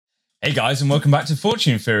Hey guys, and welcome back to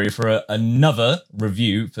Fortune Theory for another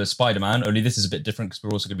review for Spider-Man. Only this is a bit different because we're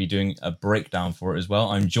also going to be doing a breakdown for it as well.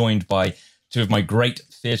 I'm joined by two of my great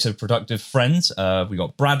theatre productive friends. We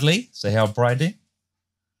got Bradley. Say hi, Bradley.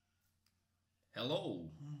 Hello.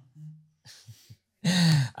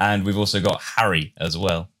 And we've also got Harry as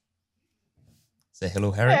well. Say hello,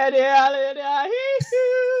 Harry.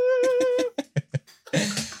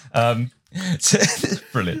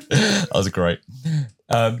 Brilliant. That was great.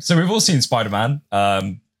 So we've all seen Spider-Man.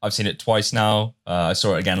 I've seen it twice now. I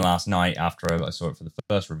saw it again last night after I saw it for the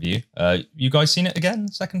first review. You guys seen it again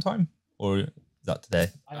second time? Or is that today?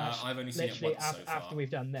 I've only seen it once so far. After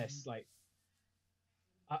we've done this,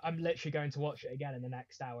 I'm literally going to watch it again in the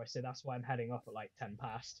next hour, so that's why I'm heading off at like 10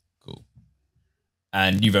 past. Cool.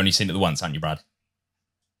 And you've only seen it the once, haven't you, Brad?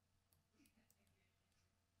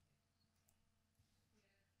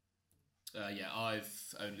 Yeah, I've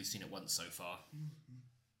only seen it once so far.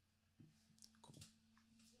 Cool.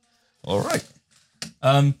 All right.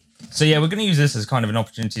 So yeah, we're going to use this as kind of an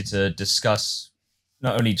opportunity to discuss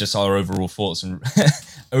not only just our overall thoughts and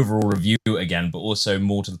overall review again, but also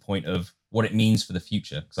more to the point of what it means for the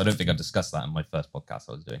future. Because I don't think I discussed that in my first podcast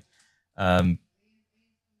I was doing.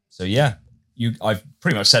 So yeah, I've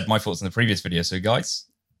pretty much said my thoughts in the previous video. So guys,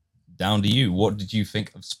 down to you. What did you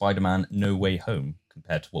think of Spider-Man No Way Home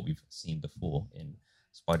compared to what we've seen before in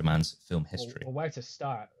Spider-Man's film history? Well, where to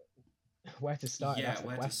start? Where to start? Yeah, that's the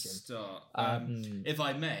where question. to start? If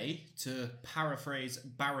I may, to paraphrase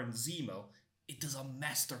Baron Zemo, it is a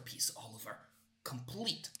masterpiece, Oliver.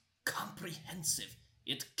 Complete, comprehensive.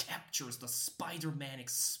 It captures the Spider-Man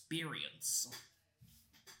experience.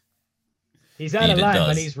 He's out of line,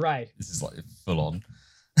 but he's right. This is like full on.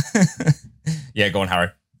 Yeah, go on,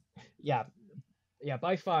 Harry. Yeah,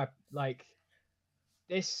 by far, like,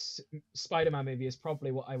 this Spider-Man movie is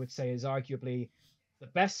probably what I would say is arguably the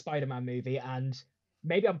best Spider-Man movie, and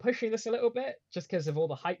maybe I'm pushing this a little bit just because of all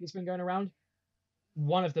the hype that's been going around.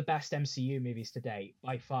 One of the best MCU movies to date,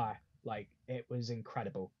 by far. Like, it was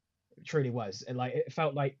incredible. It truly was. It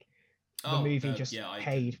felt like the movie just paid.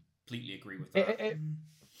 I completely agree with that.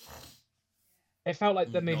 It felt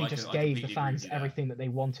like the movie just gave the fans everything that they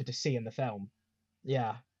wanted to see in the film.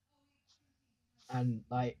 Yeah. And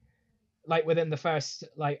like within the first,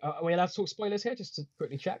 are we allowed to talk spoilers here, just to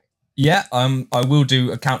quickly check? Yeah, I will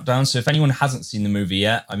do a countdown. So if anyone hasn't seen the movie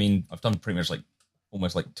yet, I mean, I've done pretty much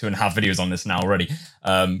almost 2.5 videos on this now already.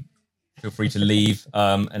 Feel free to leave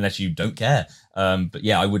unless you don't care. But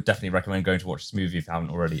yeah, I would definitely recommend going to watch this movie if you haven't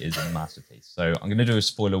already. It is a masterpiece. So I'm going to do a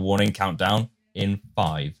spoiler warning countdown in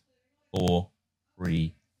 5, 4,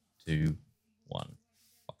 3, 2, 1.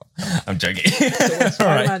 I'm joking. All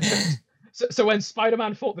right. So when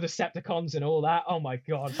Spider-Man fought the Decepticons and all that, oh my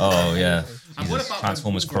god. Oh yeah. Jesus,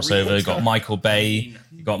 Transformers crossover, you got Michael Bay,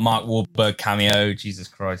 you got Mark Wahlberg cameo, Jesus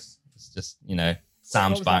Christ. It's just,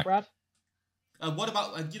 Sam's back. That, Brad? What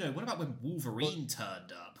about when Wolverine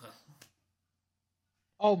turned up?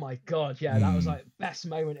 Oh my god, yeah, that was like the best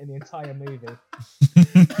moment in the entire movie.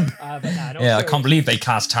 I can't believe they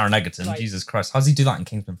cast Taron Egerton. Jesus Christ, how does he do that in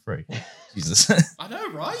Kingsman 3? Jesus. I know,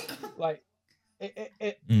 right?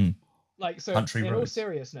 So in all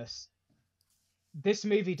seriousness, this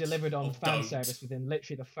movie delivered on fan service within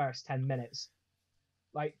literally the first 10 minutes.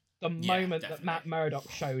 Like, the moment that Matt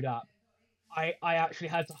Murdock showed up, I actually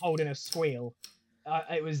had to hold in a squeal.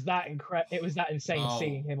 It was that insane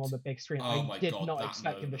seeing him on the big screen. I did not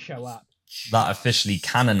expect him to show up. That officially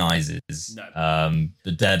canonizes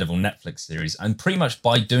the Daredevil Netflix series, and pretty much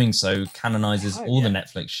by doing so canonizes all the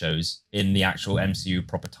Netflix shows in the actual MCU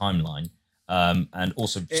proper timeline. And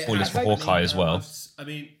also spoilers for Hawkeye as well.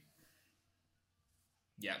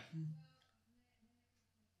 Yeah.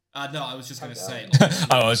 No, I was just going to say.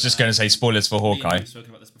 I was just going to say spoilers for Hawkeye. We've spoken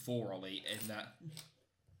about this before, Ollie, in that.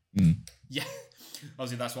 Yeah,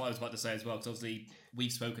 obviously that's what I was about to say as well. Because obviously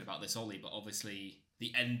we've spoken about this, Ollie, but obviously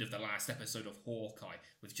the end of the last episode of Hawkeye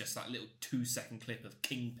with just that little 2-second clip of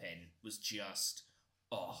Kingpin was just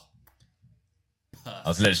perfect.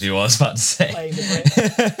 That's literally what I was about to say.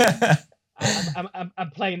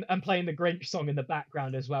 I'm playing the Grinch song in the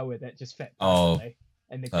background as well with it. Just fit. Perfectly.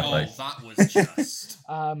 That was just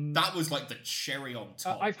that was like the cherry on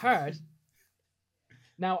top. I've heard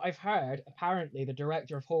apparently the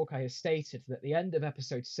director of Hawkeye has stated that the end of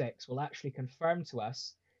episode 6 will actually confirm to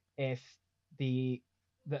us if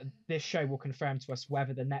this show will confirm to us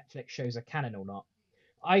whether the Netflix shows are canon or not.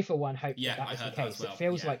 I for one hope that is the case. It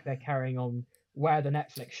feels like they're carrying on where the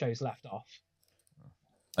Netflix shows left off.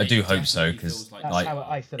 I do hope so, because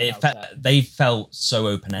they felt so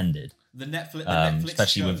open-ended. The Netflix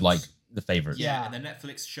especially shows, with the favorites. Yeah, and the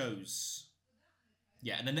Netflix shows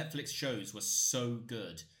Yeah, and the Netflix shows were so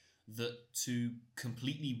good that to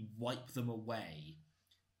completely wipe them away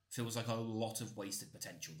feels like a lot of wasted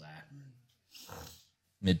potential there.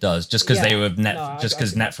 It does, just because they were just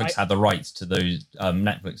because I Netflix had the rights to those.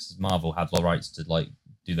 Netflix Marvel had the rights to like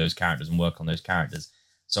do those characters and work on those characters.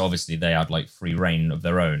 So obviously they had like free reign of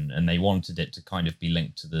their own, and they wanted it to kind of be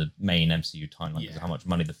linked to the main MCU timeline because of how much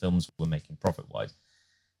money the films were making profit wise.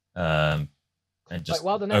 And just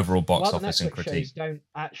overall box office and critique.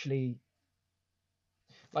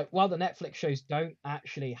 While the Netflix shows don't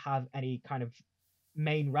actually have any kind of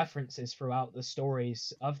main references throughout the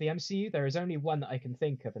stories of the MCU, there is only one that I can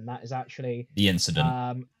think of, and that is actually the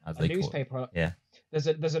incident, as a newspaper. Yeah, there's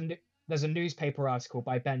a newspaper article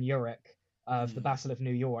by Ben Urich of the Battle of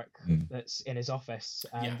New York that's in his office,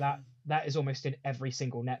 and that is almost in every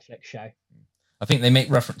single Netflix show. I think they make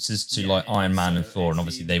references to like Iron Man and Thor, and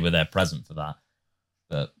obviously they were there present for that.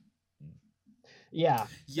 But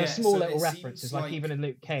there's small little references, like even in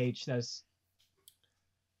Luke Cage, there's.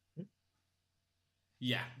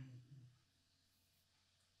 Yeah.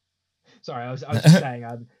 Sorry, I was just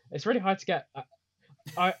saying, it's really hard to get.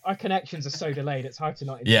 Our connections are so delayed; it's hard to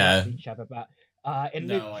not interrupt each other. But in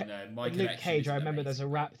Luke Cage, I remember there's a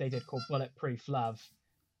rap they did called "Bulletproof Love,"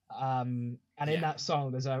 and in that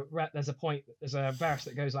song, there's a verse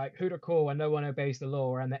that goes like, "Who to call when no one obeys the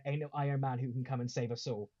law, and there ain't no Iron Man who can come and save us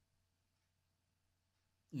all."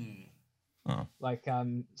 Oh. Like,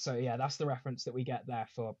 so yeah, that's the reference that we get there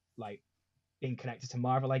for like being connected to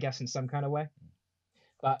Marvel, I guess, in some kind of way.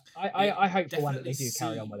 But I hope for one that they do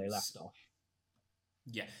carry on where they left off.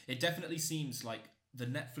 Yeah, it definitely seems like the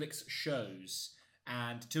Netflix shows,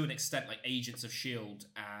 and to an extent, like Agents of S.H.I.E.L.D.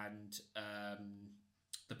 and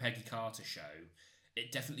the Peggy Carter show,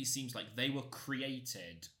 it definitely seems like they were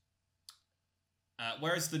created.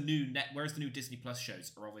 Whereas the new Disney Plus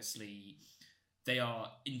shows are obviously, they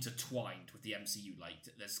are intertwined with the MCU. Like,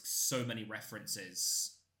 there's so many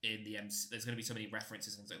references in the there's going to be so many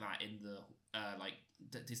references and things like that in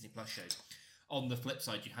the Disney Plus shows. On the flip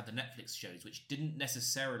side, you had the Netflix shows, which you didn't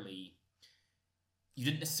necessarily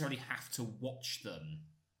have to watch them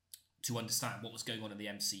to understand what was going on in the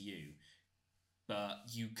MCU, but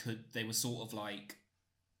they were sort of like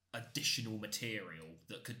additional material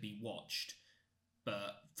that could be watched.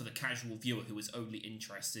 But for the casual viewer who was only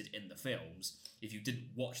interested in the films, if you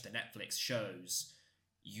didn't watch the Netflix shows,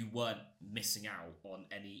 you weren't missing out on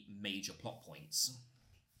any major plot points.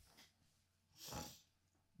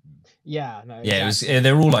 Yeah, no. Yeah, exactly.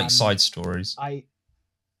 They're all like side stories. I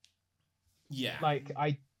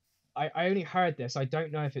only heard this. I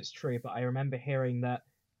don't know if it's true, but I remember hearing that.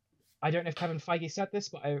 I don't know if Kevin Feige said this,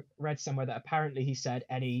 but I read somewhere that apparently he said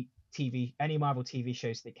any Marvel TV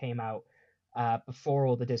shows that came out before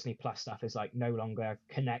all the Disney Plus stuff is like no longer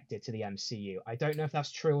connected to the MCU. I don't know if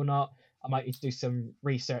that's true or not. I might need to do some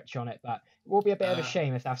research on it, but it will be a bit of a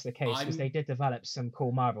shame if that's the case, because they did develop some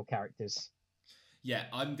cool Marvel characters. Yeah,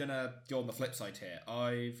 I'm going to go on the flip side here.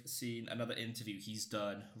 I've seen another interview he's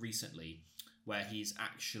done recently where he's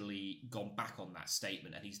actually gone back on that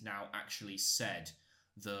statement, and he's now actually said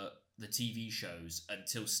that the TV shows,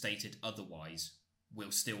 until stated otherwise,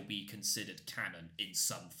 will still be considered canon in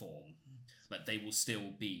some form. Like, they will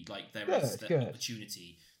still be, like, there is the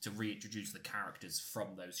opportunity to reintroduce the characters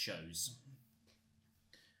from those shows.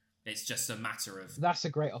 It's just a matter of... That's a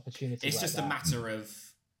great opportunity. It's just a matter of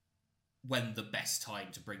when the best time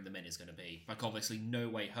to bring them in is going to be. Like, obviously, No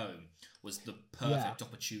Way Home was the perfect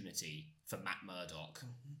opportunity for Matt Murdock.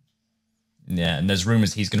 Yeah, and there's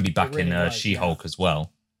rumours he's going to be back in She-Hulk as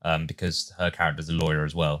well, because her character's a lawyer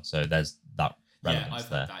as well, so there's that relevance I've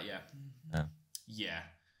there. heard that, yeah.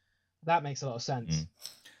 That makes a lot of sense.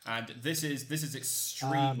 And this is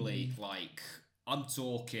extremely, like, I'm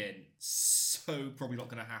talking so probably not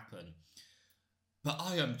going to happen. But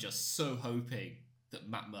I am just so hoping that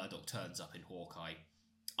Matt Murdock turns up in Hawkeye.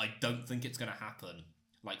 I don't think it's going to happen.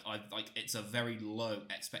 Like, it's a very low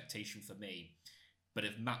expectation for me. But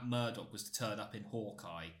if Matt Murdock was to turn up in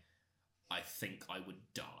Hawkeye, I think I would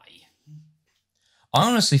die. I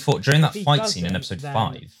honestly thought during that fight scene in episode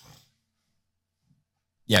 5...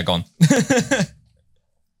 Yeah, go on.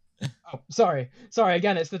 Oh, sorry.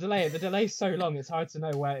 Again, it's the delay. The delay's so long, it's hard to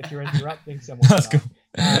know if you're interrupting someone. That's cool.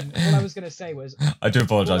 What I was going to say was... I do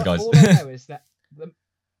apologise, guys. All I know is that... No,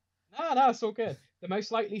 it's all good. The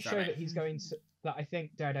most likely show that he's going to... that I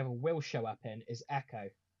think Daredevil will show up in is Echo.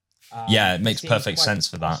 Yeah, it makes perfect sense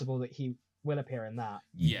for that. It's possible that he will appear in that.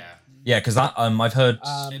 Yeah. Yeah, because that I've heard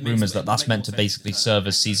rumours that's meant to basically serve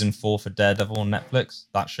as season 4 for Daredevil on Netflix,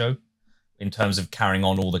 that show, in terms of carrying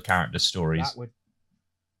on all the character stories.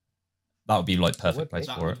 that would be like would perfect be. place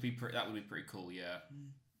That for it would be that would be pretty cool. Yeah.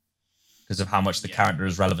 because of how much the Yeah. character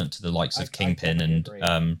is relevant to the likes of I Kingpin, definitely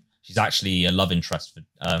and agree. she's actually a love interest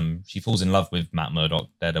for. She falls in love with Matt Murdock,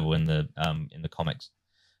 Daredevil, in the comics.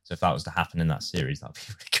 So if that was to happen in that series, that'd be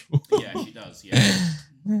really cool. Yeah, she does.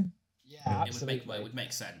 Yeah. Yeah, It would make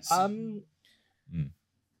absolutely. sense.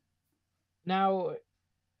 Now,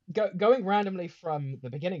 going randomly from the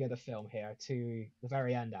beginning of the film here to the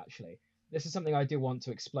very end, actually, this is something I do want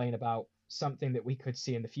to explain about something that we could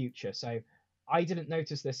see in the future. So, I didn't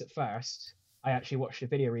notice this at first. I actually watched a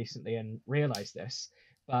video recently and realized this.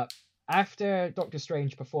 But after Doctor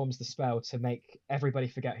Strange performs the spell to make everybody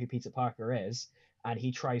forget who Peter Parker is, and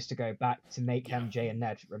he tries to go back to make Yeah. MJ and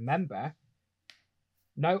Ned remember,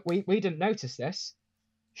 no, we didn't notice this.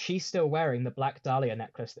 She's still wearing the Black Dahlia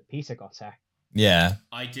necklace that Peter got her. Yeah,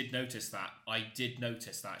 I did notice that.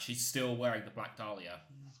 She's still wearing the Black Dahlia.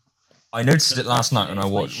 I noticed The it last night question when I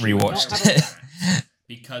is, like, she would rewatched not have it. that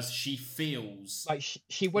because she feels Like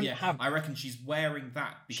she wouldn't have. I reckon she's wearing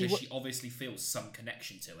that She because wo- she obviously feels some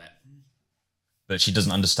connection to it. But she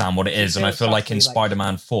doesn't understand what it She is, and I feels feel like in subtly like-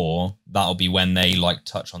 Spider-Man 4, that'll be when they like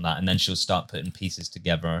touch on that, and then she'll start putting pieces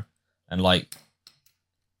together, and like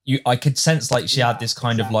I could sense like she Yeah, had this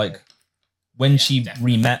kind of exactly. like when Yeah, she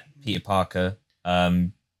definitely. re-met Peter Parker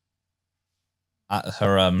at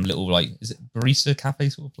her little like is it barista cafe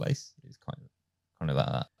sort of place? It's kind of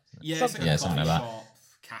that. Yeah, Something- it's like Yeah, a something coffee like that. shop,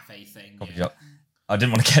 cafe thing. Coffee yeah. shop. I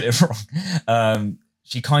didn't want to get it wrong.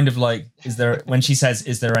 She kind of like, is there, when she says,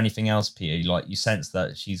 is there anything else, Peter? Like, you sense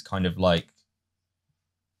that she's kind of like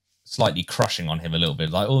slightly crushing on him a little bit.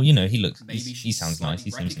 Like, oh, you know, Maybe he sounds nice. He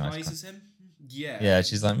seems nice. recognizes him. Yeah. Yeah,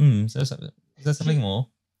 she's like, is there something more?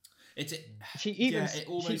 It's She even yeah, it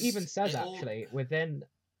almost, she even says it all- actually within.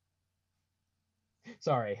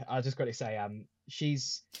 Sorry, I just got to say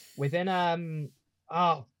she's within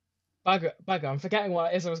oh bugger, I'm forgetting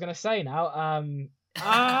what it is I was going to say now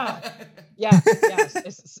yeah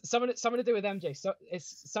it's something to do with MJ. So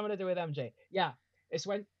it's something to do with MJ. Yeah, it's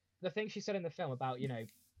when the thing she said in the film about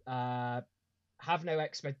have no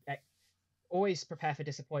always prepare for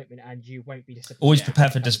disappointment and you won't be disappointed. Always Yeah, prepare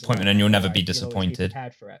for Comes disappointment along, and you'll never right? be You'll always disappointed.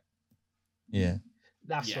 prepared for it. Yeah.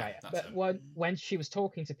 That's Yeah, right. that's But it. when she was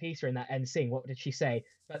talking to Peter in that end scene, what did she say?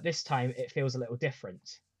 But this time it feels a little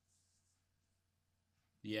different.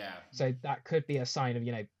 Yeah. So that could be a sign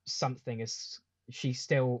of, something is she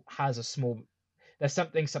still has there's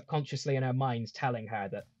something subconsciously in her mind telling her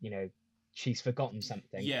that, she's forgotten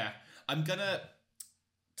something. Yeah. I'm gonna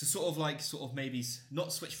to sort of maybe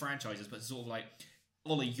not switch franchises, but sort of like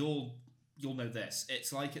Ollie, you'll know this.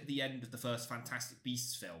 It's like at the end of the first Fantastic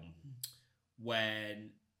Beasts film,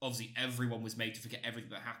 when obviously everyone was made to forget everything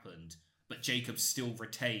that happened, but Jacob still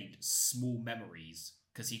retained small memories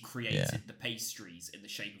because he created the pastries in the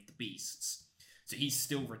shape of the beasts. So he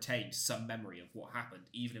still retained some memory of what happened,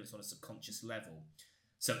 even if it's on a subconscious level.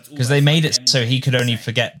 So it's Because they almost made like it so he MJ could only saying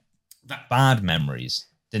forget that. bad memories,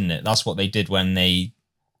 didn't it? That's what they did when they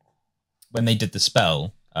did the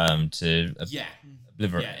spell to Yeah.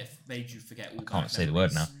 obliterate. Yeah, it made you forget all I can't bad say the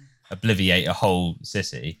word now. memories. Obliviate a whole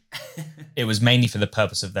city. It was mainly for the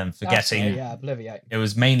purpose of them That's forgetting. right, yeah, Obliviate. It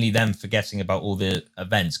was mainly them forgetting about all the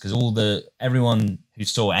events because everyone who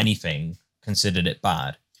saw anything considered it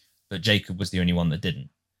bad, but Jacob was the only one that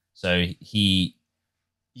didn't. So he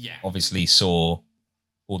Yeah. obviously saw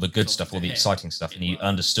all the good So stuff, to all the him, exciting stuff, it and he works.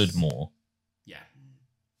 understood more. Yeah.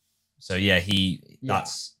 So yeah,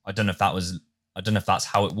 that's I don't know if that's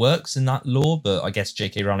how it works in that lore, but I guess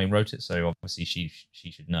J.K. Rowling wrote it, so obviously she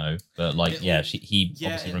should know. But like, It yeah, al- he Yeah,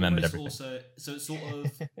 obviously it remembered almost everything. so it's sort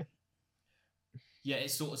of yeah,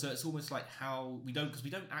 it's almost like how we don't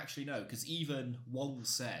actually know because even Wong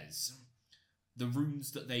says the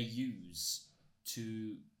runes that they use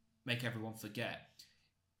to make everyone forget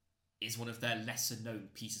is one of their lesser known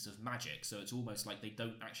pieces of magic. So it's almost like they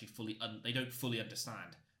don't actually fully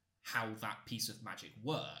understand how that piece of magic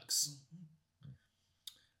works.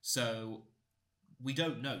 So we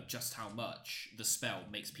don't know just how much the spell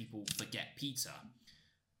makes people forget Peter.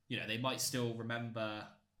 They might still remember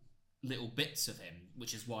little bits of him,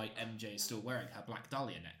 which is why MJ is still wearing her Black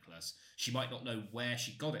Dahlia necklace. She might not know where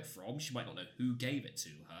she got it from. She might not know who gave it to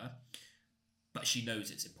her, but she knows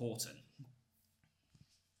it's important.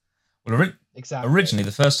 Well, Exactly. originally,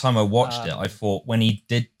 the first time I watched it, I Um, thought when he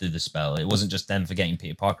did do the spell, it wasn't just them forgetting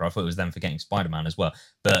Peter Parker. I thought it was them forgetting Spider-Man as well.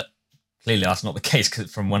 But clearly, that's not the case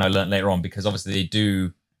from when I learned later on, because obviously they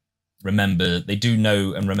do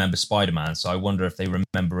know and remember Spider-Man. So I wonder if they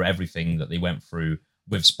remember everything that they went through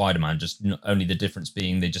with Spider-Man, just only the difference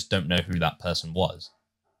being they just don't know who that person was.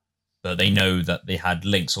 but they know that they had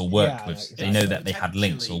links or worked Yeah, with. exactly. They know that they had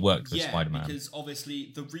links or worked with Yeah, Spider-Man. because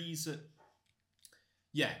obviously the reason.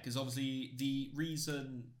 Yeah, because obviously the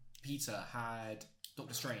reason Peter had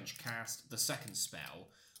Doctor Strange cast the second spell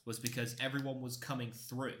was because everyone was coming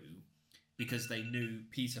through because they knew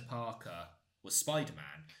Peter Parker was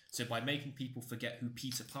Spider-Man. So by making people forget who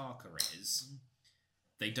Peter Parker is,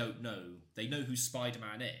 they don't know. They know who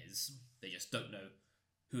Spider-Man is. They just don't know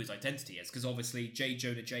who his identity is. Because obviously J.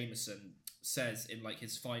 Jonah Jameson says in like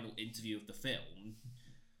his final interview of the film,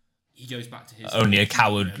 he goes back to his Only a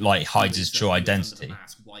coward like hides his true he was under the identity.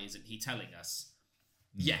 mask. Why isn't he telling us?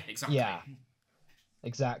 Yeah, exactly. Yeah,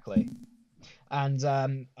 exactly. And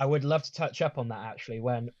I would love to touch up on that actually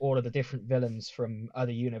when all of the different villains from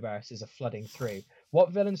other universes are flooding through.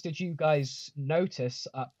 What villains did you guys notice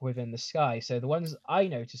up within the sky? So the ones I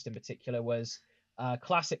noticed in particular was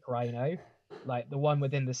classic Rhino, like the one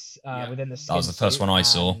within this within the That was the first one I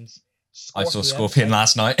saw. and I saw Scorpion, Scorpion right?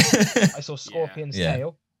 last night. I saw Scorpion's Yeah.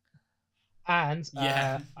 tail. And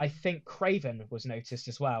Yeah. I think Craven was noticed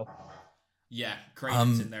as well. Yeah,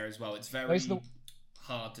 Craven's in there as well. It's very Those are the-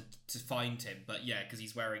 hard to find him, but yeah, because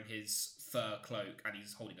he's wearing his fur cloak and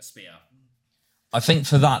he's holding a spear. I think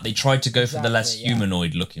for that they tried to go for the less Exactly, yeah.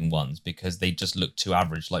 humanoid looking ones because they just look too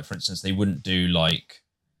average. Like for instance, they wouldn't do like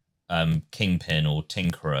Kingpin or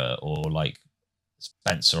Tinkerer or like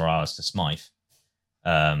Spencer or Alistair Smythe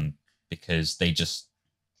because they just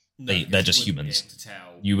No, because they're you just wouldn't be humans. able to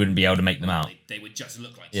tell. You wouldn't be able to make them out. They would just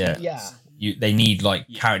look like Yeah. humans. Yeah. They need like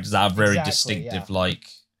Yeah. characters that have very Exactly, distinctive yeah. like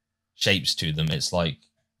shapes to them. It's like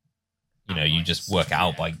you know you just work it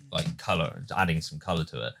out by Yeah. like color, adding some color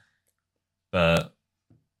to it. But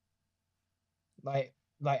Like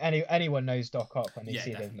anyone knows Doc Ock when they Yeah,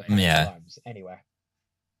 see the definitely. Yeah. arms anywhere.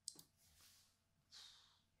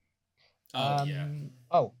 Oh, yeah.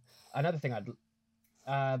 Oh, another thing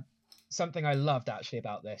something I loved actually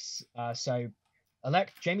about this. So,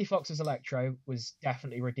 Jamie Foxx's Electro was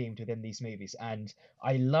definitely redeemed within these movies, and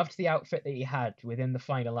I loved the outfit that he had within the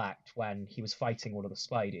final act when he was fighting all of the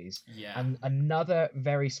Spideys. Yeah. And another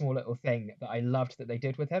very small little thing that I loved that they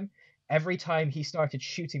did with him, every time he started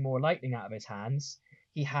shooting more lightning out of his hands,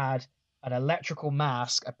 he had an electrical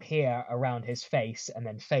mask appear around his face and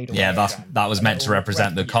then fade away. yeah, again. that was A meant to little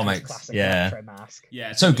represent the reference to his comics. classic Yeah. Electro mask.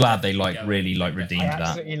 Yeah. So we're glad they, definitely like, really, like, definitely redeemed I that.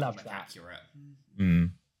 absolutely loved that. Accurate.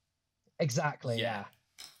 Mm. Exactly, yeah.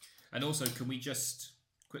 And also, can we just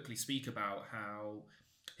quickly speak about how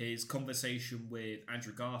his conversation with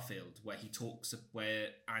Andrew Garfield, where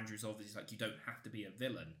Andrew's obviously like, you don't have to be a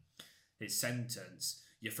villain. His sentence,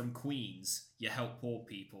 you're from Queens, you help poor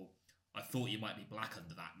people. I thought you might be black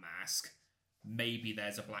under that mask. Maybe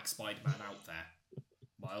there's a black Spider-Man out there.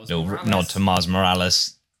 Miles Little Morales. nod to Miles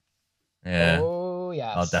Morales. Yeah, Oh,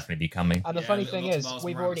 yes. I'll definitely be coming. And the Yeah, funny little thing nod to is, Miles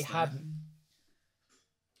we've Morales already there. had.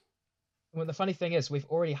 Well, the funny thing is, we've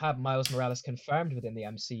already had Miles Morales confirmed within the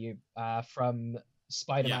MCU from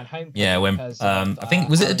Spider-Man: Yeah. Homecoming. Yeah, when because of, I think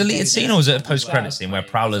was it a Aaron deleted Davis scene or was it a as post-credit well. scene where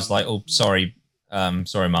Prowler's like, "Oh, sorry,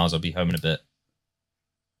 Miles, I'll be home in a bit."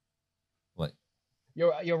 What?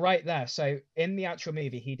 You're right there. So in the actual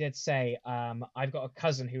movie, he did say, "I've got a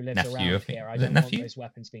cousin who lives Nephew, I around think. here. I Was it don't want nephew? those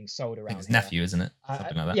weapons being sold I around think it's here." nephew, isn't it?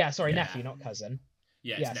 Something like that. Yeah, sorry, Yeah. nephew, not cousin.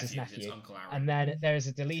 Yeah, Yes, it's his nephew. It's nephew. Uncle Aaron. And then there's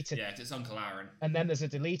a deleted. Yeah, it's Uncle Aaron. And then there's a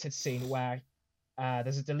deleted scene where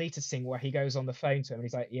he goes on the phone to him and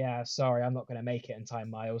he's like, "Yeah, sorry, I'm not going to make it in time,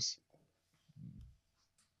 Miles."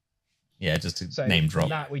 Yeah, just to So name from drop.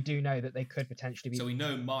 that, we do know that they could potentially be. So we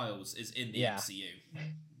know Miles is in the Yeah. MCU.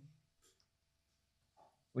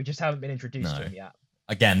 We just haven't been introduced to No. him yet.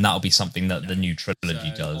 Again, that'll be something that the new trilogy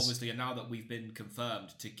So, does. Obviously, and now that we've been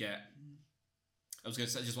confirmed to get, I was going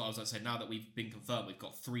to say just what I was going to say. Now that we've been confirmed, we've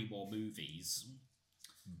got 3 more movies.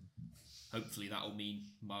 Hopefully, that will mean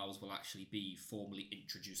Miles will actually be formally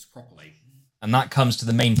introduced properly. And that comes to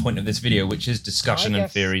the main point of this video, which is discussion I and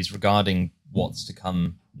guess- theories regarding what's to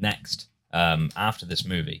come next after this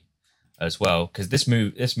movie as well. Because this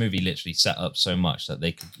movie literally set up so much that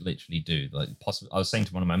they could literally do. Like, I was saying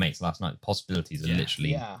to one of my mates last night, the possibilities are Yeah.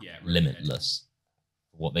 literally Yeah. Yeah, limitless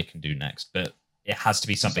for what they can do next. But it has to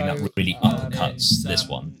be something So, that really um, undercuts It's, this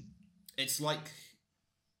one. It's like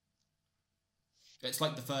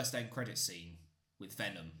the first end credit scene with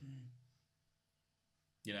Venom.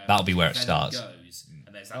 You know, That'll be where it Venom starts. goes,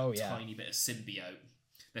 and there's that Oh, yeah. tiny bit of symbiote.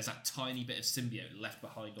 There's that tiny bit of symbiote left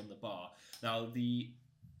behind on the bar. Now, the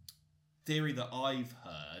theory that I've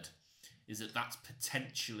heard is that that's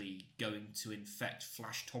potentially going to infect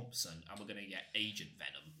Flash Thompson, and we're going to get Agent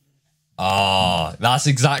Venom. Oh, that's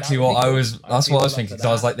exactly That would what be I cool. was. I'd That's be what I all was up thinking. for So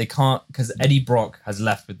I was that. like, they can't because Eddie Brock has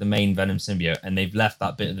left with the main Venom symbiote, and they've left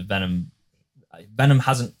that bit of the Venom Venom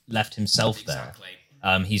hasn't left himself Exactly.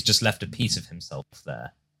 there. He's just left a piece of himself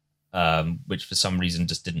there, which for some reason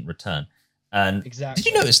just didn't return. And Exactly.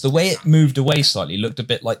 did you notice the way it moved away slightly looked a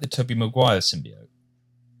bit like the Tobey Maguire symbiote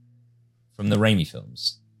from the Raimi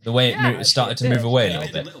films? The way it started to move away a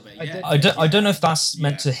little bit. I don't know if that's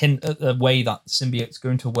meant to hint at the way that symbiote's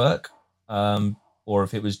going to work, or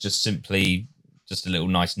if it was just simply just a little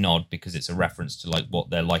nice nod because it's a reference to like what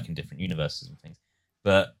they're like in different universes and things.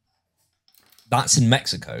 But that's in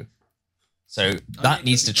Mexico, so that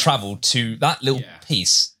needs to travel to that little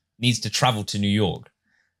piece needs to travel to New York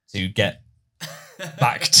to get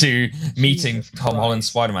back to meeting Tom Holland's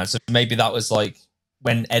Spider-Man. So maybe that was like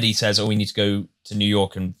when Eddie says, "Oh, we need to go to New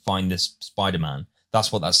York and find this Spider-Man."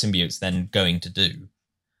 That's what that symbiote's then going to do.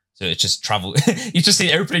 So it's just travel. You just see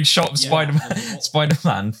the opening shot of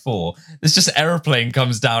Spider-Man 4. There's just an airplane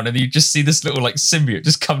comes down, and you just see this little like symbiote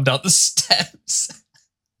just come down the steps.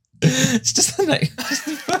 It's just like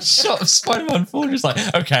the first shot of Spider-Man 4. Just like,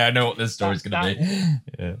 okay, I know what this story's going to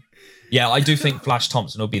be. Yeah, I do think Flash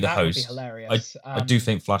Thompson will be the host. Would be hilarious. I do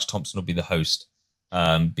think Flash Thompson will be the host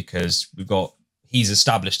because he's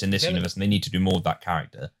established in this universe, and they need to do more with that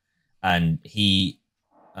character. And he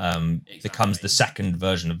becomes the second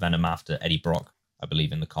version of Venom after Eddie Brock, I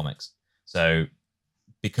believe, in the comics. So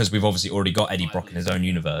because we've obviously already got Eddie Brock in his own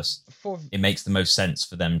universe, it makes the most sense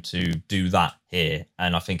for them to do that here.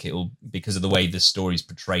 And I think it'll, because of the way the story's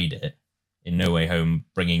portrayed it in No Way Home,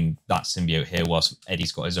 bringing that symbiote here whilst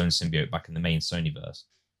Eddie's got his own symbiote back in the main Sonyverse,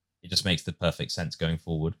 it just makes the perfect sense going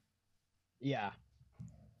forward. Yeah.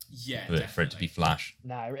 For it to be Flash.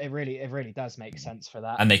 No, it really does make sense for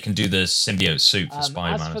that. And they can do the symbiote suit for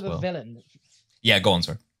Spider-Man as well. Villain, yeah, go on,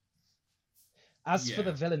 sorry. As for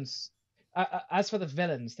the villains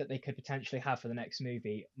that they could potentially have for the next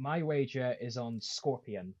movie, my wager is on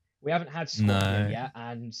Scorpion. We haven't had Scorpion yet,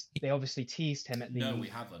 and they obviously teased him at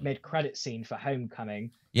the mid-credit scene for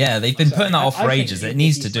Homecoming. Yeah, they've been putting that off for ages. It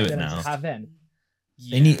needs to do it now.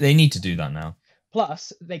 They need to do that now.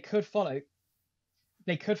 Plus, they could follow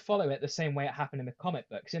it the same way it happened in the comic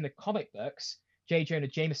books. In the comic books, J. Jonah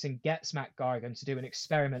Jameson gets Matt Gargan to do an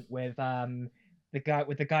experiment with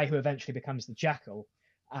the guy who eventually becomes the Jackal,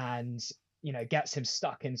 and gets him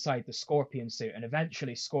stuck inside the Scorpion suit. And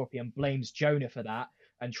eventually, Scorpion blames Jonah for that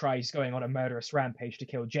and tries going on a murderous rampage to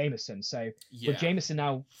kill Jameson. So with Jameson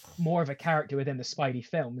now more of a character within the Spidey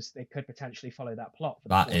films, they could potentially follow that plot.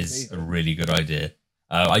 That is a really good idea.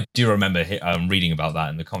 I do remember reading about that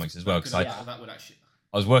in the comics as well, because I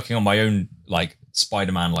was working on my own like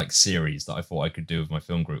Spider-Man like series that I thought I could do with my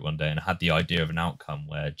film group one day, and I had the idea of an outcome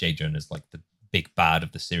where J. Jonah's like the big bad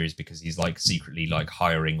of the series because he's like secretly like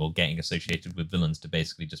hiring or getting associated with villains to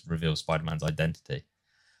basically just reveal Spider-Man's identity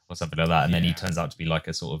or something like that, and then he turns out to be like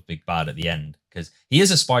a sort of big bad at the end, because he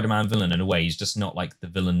is a Spider-Man villain in a way. He's just not like the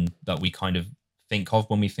villain that we kind of think of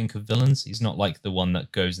when we think of villains. He's not like the one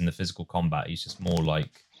that goes in the physical combat. He's just more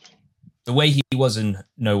like the way he was in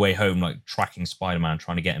No Way Home, like tracking Spider-Man,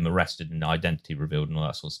 trying to get him arrested and identity revealed and all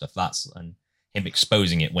that sort of stuff. And him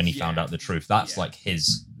exposing it when he found out the truth. That's like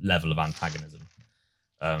his level of antagonism,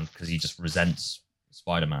 because he just resents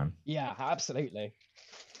Spider-Man. Yeah, absolutely.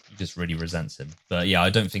 He just really resents him. But yeah, I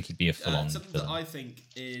don't think he'd be a full-on something villain. That I think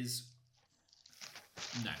is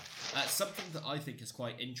something that I think is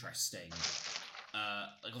quite interesting.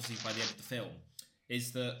 Like obviously by the end of the film,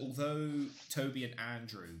 is that although Toby and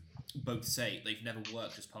Andrew both say they've never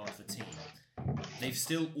worked as part of a team, they've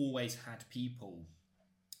still always had people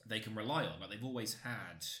they can rely on. Like they've always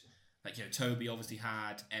had, like, Toby obviously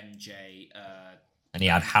had MJ, and he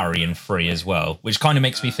had Harry and Free as well, which kind of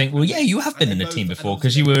makes me think, well, yeah, you have been in a team before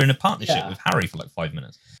because you were in a partnership with Harry for like 5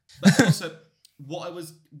 minutes. But also, what I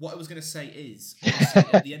was going to say is,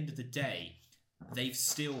 at the end of the day, they've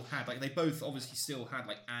still had, like, they both obviously still had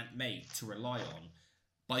like Aunt May to rely on.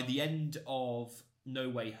 By the end of No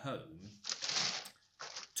Way Home,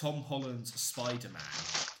 Tom Holland's Spider-Man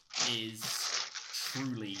is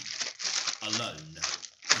truly alone.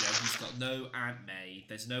 He's got no Aunt May,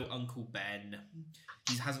 there's no Uncle Ben,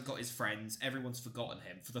 he hasn't got his friends, everyone's forgotten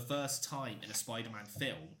him. For the first time in a Spider-Man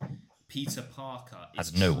film, Peter Parker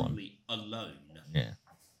is truly alone.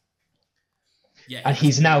 Yeah, and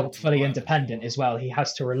he's now fully independent as well. He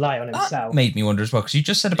has to rely on himself. That made me wonder as well, because you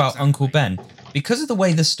just said about Uncle Ben. Because of the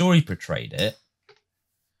way the story portrayed it,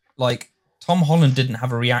 like, Tom Holland didn't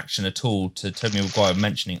have a reaction at all to Tobey Maguire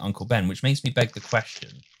mentioning Uncle Ben, which makes me beg the question,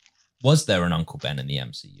 was there an Uncle Ben in the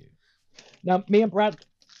MCU? Now, me and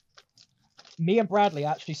Bradley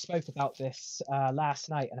actually spoke about this last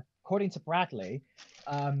night, and according to Bradley,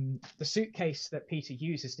 the suitcase that Peter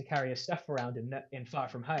uses to carry his stuff around in Far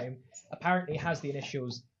From Home apparently has the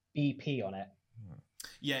initials BP on it.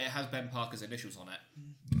 Yeah, it has Ben Parker's initials on it.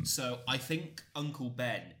 So I think Uncle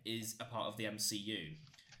Ben is a part of the MCU.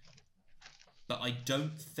 But I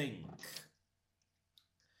don't think...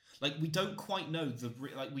 Like, we don't quite know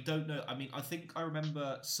we don't know... I mean, I think I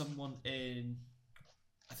remember someone in...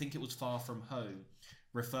 I think it was Far From Home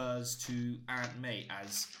refers to Aunt May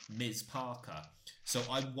as Ms. Parker. So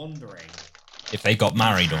I'm wondering... If they got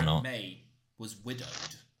married or not. Aunt May was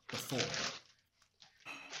widowed before.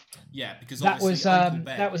 Yeah, because that was Uncle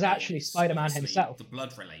Ben that was actually is Spider-Man obviously himself. The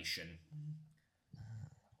blood relation.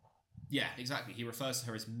 Yeah, exactly. He refers to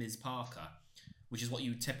her as Ms. Parker, which is what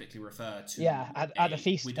you typically refer to. Yeah, at the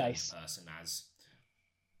feast widowed place. Person as.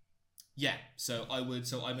 Yeah, so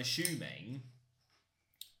I'm assuming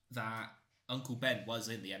that Uncle Ben was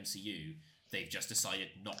in the MCU. They've just decided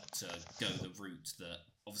not to go the route that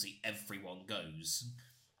obviously everyone goes.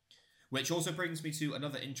 Which also brings me to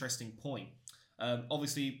another interesting point.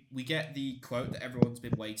 Obviously, we get the quote that everyone's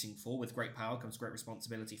been waiting for: "With great power comes great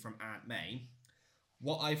responsibility," from Aunt May.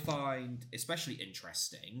 What I find especially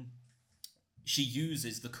interesting, she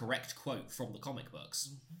uses the correct quote from the comic books.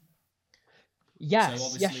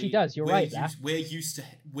 Yes, yes, she does. You're right there. We're used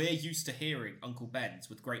to hearing Uncle Ben's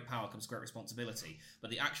 "With great power comes great responsibility," but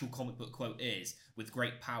the actual comic book quote is "With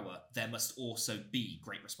great power there must also be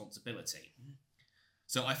great responsibility."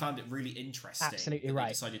 So I found it really interesting. Absolutely that right.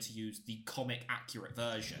 They decided to use the comic accurate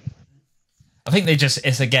version. I think they're just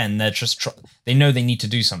they know they need to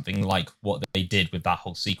do something like what they did with that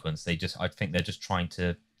whole sequence. I think they're just trying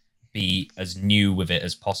to be as new with it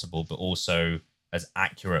as possible, but also as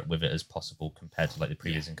accurate with it as possible compared to like the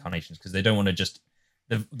previous incarnations, because they don't want to just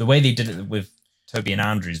the way they did it with Toby and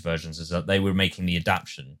Andrew's versions is that they were making the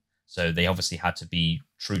adaptation, so they obviously had to be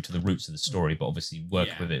true to the roots of the story, but obviously work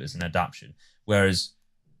with it as an adaptation. Whereas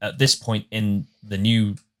at this point in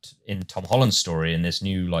Tom Holland's story, in this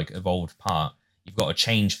new like evolved part, you've got to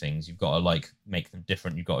change things. You've got to like make them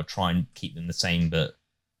different. You've got to try and keep them the same, but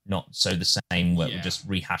not so the same where we're just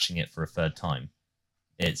rehashing it for a third time.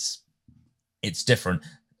 It's different.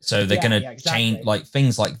 So they're going to change like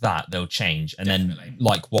things like that. They'll change, and then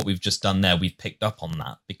like what we've just done there, we've picked up on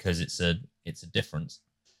that because it's a difference.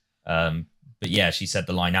 But yeah, she said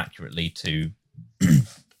the line accurately to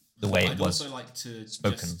the way it was also like to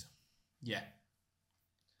spoken.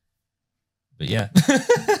 But yeah.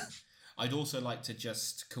 I'd also like to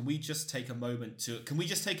can we just take a moment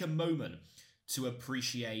to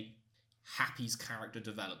appreciate Happy's character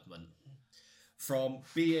development from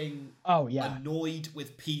being annoyed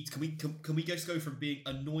with Pete. Can we just go from being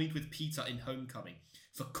annoyed with Peter in Homecoming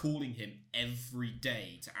for calling him every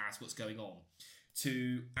day to ask what's going on,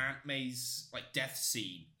 to Aunt May's like death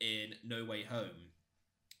scene in No Way Home,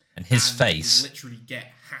 and his face. You literally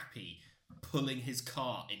get Happy pulling his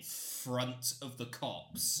car in front of the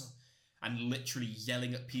cops and literally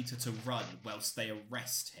yelling at Peter to run whilst they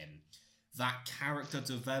arrest him. That character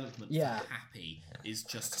development for Happy is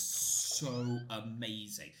just so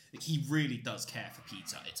amazing. Like, he really does care for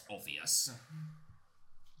Peter. It's obvious.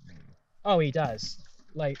 Oh, he does.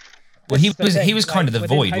 Like, well, he was kind of the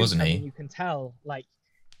void, wasn't he? You can tell, like.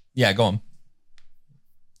 Yeah, go on.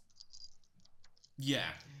 Yeah.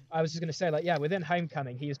 I was just going to say, like, yeah, within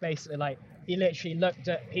Homecoming, he was basically like, he literally looked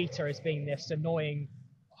at Peter as being this annoying,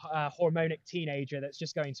 hormonic teenager that's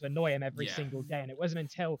just going to annoy him every single day. And it wasn't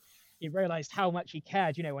until he realized how much he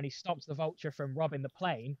cared, you know, when he stopped the Vulture from robbing the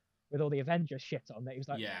plane with all the Avengers shit on, that he was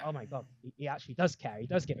like, oh my God, he actually does care. He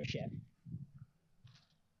does give a shit.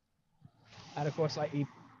 And of course, like,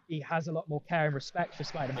 he has a lot more care and respect for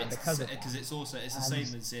Spider-Man because of that. Because it's the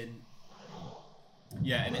same as in...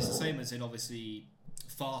 Yeah, and it's the same as in, obviously,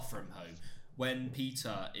 Far From Home, when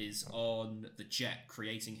Peter is on the jet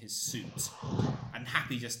creating his suit, and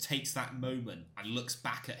Happy just takes that moment and looks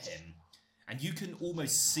back at him, and you can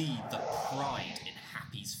almost see the pride in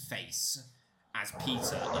Happy's face as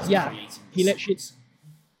Peter is creating the suit.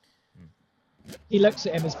 He looks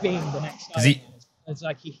at him as being the next Iron Man. It's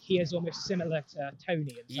like he is almost similar to Tony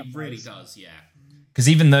in some ways. He really ways. does, yeah. Because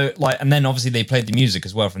even though, like, and then obviously they played the music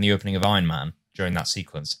as well from the opening of Iron Man during that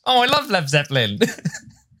sequence. Oh, I love Led Zeppelin.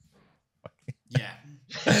 Yeah.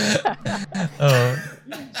 Oh,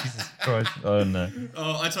 Jesus Christ. Oh, no.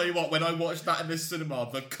 Oh, I tell you what, when I watched that in the cinema,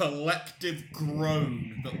 the collective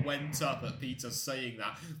groan that went up at Peter saying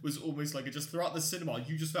that was almost like it just throughout the cinema,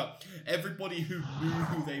 you just felt everybody who knew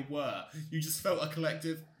who they were, you just felt a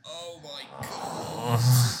collective, oh my God.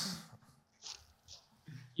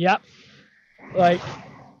 Yep. Like,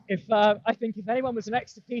 I think if anyone was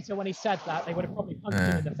next to Peter when he said that, they would have probably punched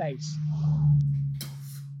him in the face.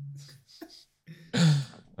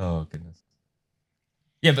 Oh, goodness.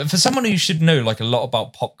 Yeah, but for someone who should know like a lot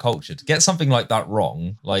about pop culture, to get something like that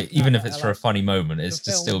wrong, like even if it's for a funny moment, it's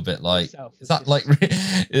just still a bit like, is that like,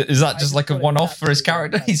 is that just like a one-off for his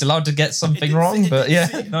character? He's allowed to get something wrong, but yeah,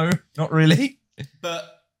 no, not really.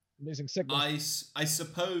 But losing signal. I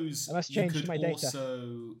suppose you could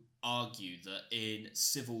also argue that in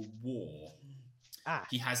Civil War,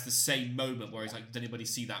 he has the same moment where he's like, did anybody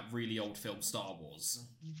see that really old film Star Wars?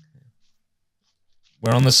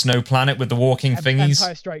 We're on the snow planet with the walking thingies.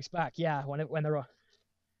 Empire Strikes Back, yeah, when they're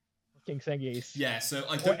walking thingies. Yeah, so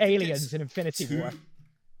I don't or aliens in Infinity War.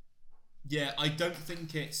 Yeah, I don't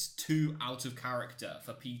think it's too out of character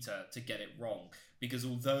for Peter to get it wrong, because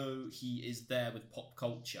although he is there with pop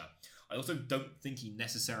culture, I also don't think he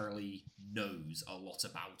necessarily knows a lot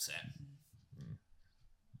about it.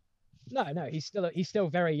 No, he's still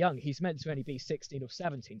very young. He's meant to only be 16 or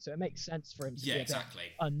 17, so it makes sense for him to be a bit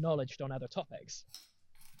unknowledged on other topics.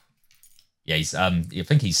 Yeah, he's I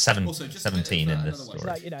think he's 17 in this story.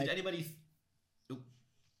 Like, did anybody?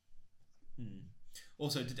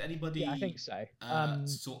 Also, did anybody? Yeah, I think so.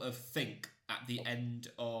 Sort of think at the end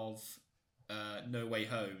of No Way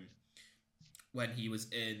Home when he was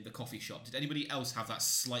in the coffee shop. Did anybody else have that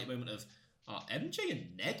slight moment of, are MJ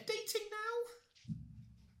and Ned dating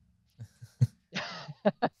now?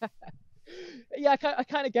 Yeah, I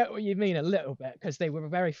kind of get what you mean a little bit, because they were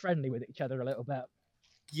very friendly with each other a little bit.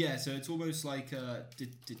 Yeah, so it's almost like,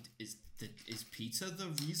 is Peter the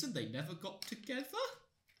reason they never got together?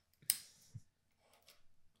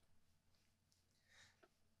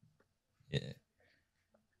 Yeah.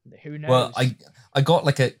 Who knows? Well, I got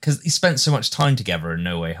like because he spent so much time together in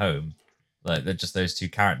No Way Home. Like, they're just those two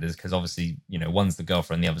characters, because obviously, one's the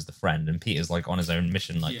girlfriend, the other's the friend, and Peter's like on his own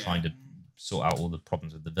mission, like trying to sort out all the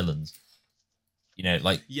problems with the villains.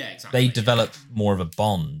 They develop more of a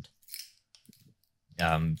bond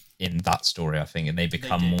in that story, I think, and they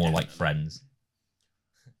become more like friends.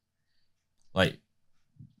 Like,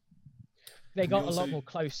 they got a lot more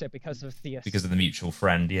closer because of the mutual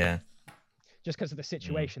friend, yeah. Just because of the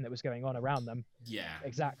situation that was going on around them. Yeah,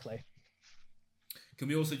 exactly. Can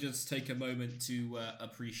we also just take a moment to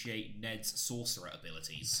appreciate Ned's sorcerer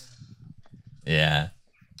abilities? Yeah.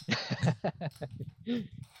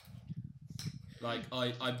 Like,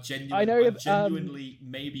 I'm genuinely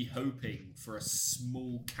maybe hoping for a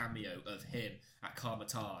small cameo of him at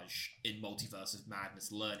Carmitage in Multiverse of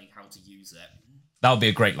Madness, learning how to use it. That would be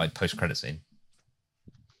a great post-credit scene.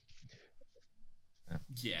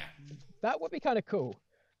 Yeah. That would be kind of cool.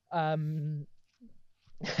 A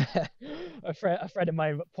friend of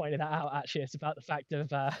mine pointed that out, actually. It's about the fact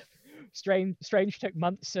of Strange took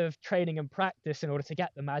months of training and practice in order to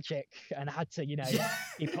get the magic, and had to,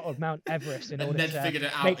 be put on Mount Everest in order to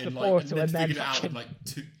make the portal, and then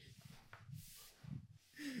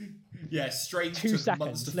yeah, Strange took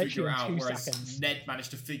months to figure out, whereas Ned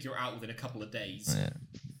managed to figure it out within a couple of days. Yeah.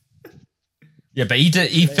 Yeah, but he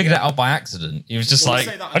figured it out by accident. He was just like,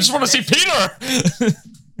 I just want to see Peter!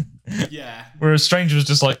 Yeah. Whereas Strange was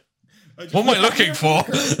just like, what am I looking for?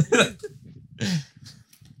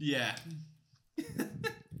 Yeah.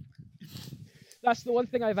 That's the one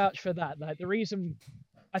thing I vouch for that. Like,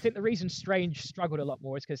 I think the reason Strange struggled a lot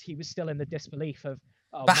more is because he was still in the disbelief of,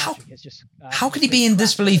 but how could he be in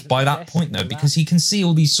disbelief by that point, though? Because he can see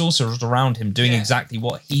all these sorcerers around him doing exactly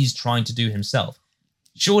what he's trying to do himself.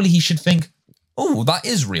 Surely he should think, oh, that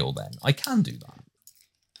is real then. I can do that.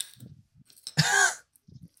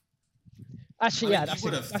 Actually, that's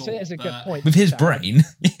a good point. With his brain,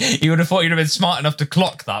 he would have thought he'd have been smart enough to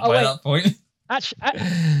clock that by that point.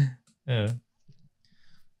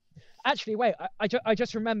 Actually, wait. I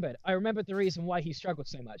just remembered. I remembered the reason why he struggled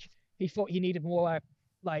so much. He thought he needed more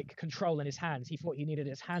control in his hands. He thought he needed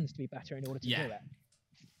his hands to be better in order to do it.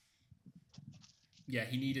 Yeah,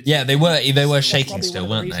 he needed. Yeah, they were shaking still,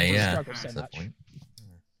 weren't they? Yeah.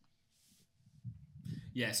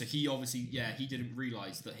 Yeah, so he obviously, he didn't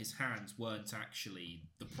realise that his hands weren't actually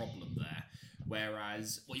the problem there.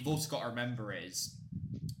 Whereas, what you've also got to remember is,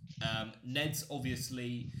 Ned's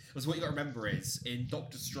obviously... What you've got to remember is, in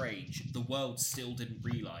Doctor Strange, the world still didn't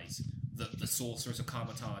realise that the Sorcerers of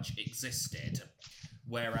Carmitage existed.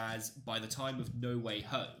 Whereas, by the time of No Way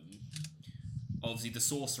Home, obviously the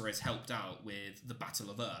Sorcerers helped out with the Battle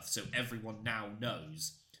of Earth, so everyone now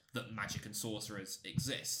knows that magic and sorcerers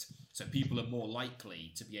exist. So people are more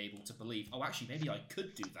likely to be able to believe, oh, actually, maybe I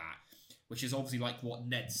could do that. Which is obviously like what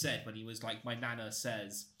Ned said when he was like, my nana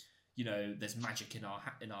says, there's magic in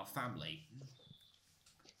our family.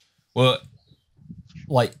 Well,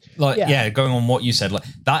 Yeah. going on what you said, like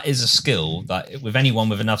that is a skill that with anyone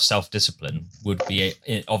with enough self-discipline would be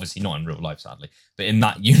obviously not in real life, sadly, but in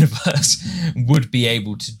that universe would be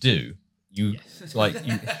able to do.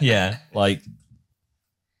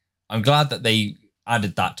 I'm glad that they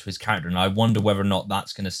added that to his character, and I wonder whether or not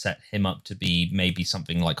that's going to set him up to be maybe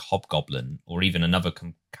something like Hobgoblin or even another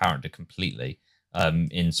character completely in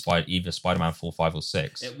either Spider-Man 4, 5, or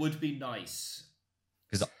 6. It would be nice.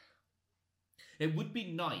 It would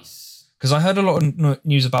be nice. Because I heard a lot of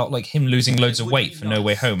news about like him losing loads of weight for No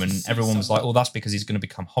Way nice Home, and to see everyone was like, someone- "Oh, that's because he's going to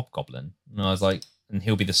become Hobgoblin." And I was like, "And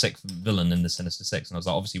he'll be the 6th villain in the Sinister Six." And I was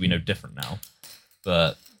like, "Obviously, we know different now,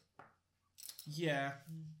 but Yeah.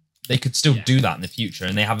 they could still do that in the future,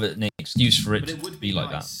 and they have an excuse for it But to it would be like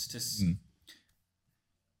nice that." to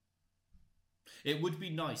It would be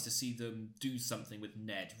nice to see them do something with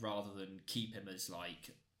Ned rather than keep him as like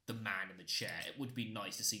the man in the chair. It would be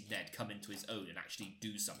nice to see Ned come into his own and actually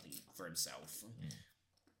do something for himself.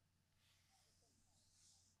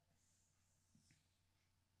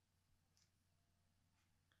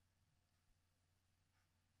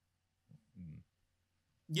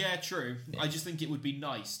 Yeah, true. I just think it would be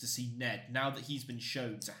nice to see Ned, now that he's been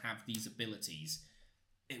shown to have these abilities,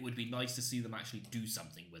 it would be nice to see them actually do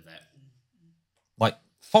something with it. Like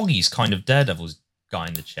Foggy's kind of Daredevil's guy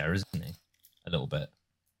in the chair, isn't he? A little bit,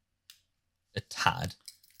 a tad,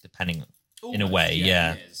 depending in a way.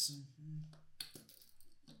 Yeah. He is.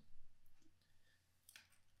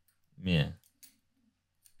 Yeah.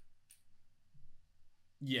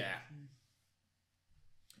 Yeah.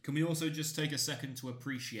 Can we also just take a second to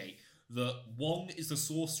appreciate that Wong is the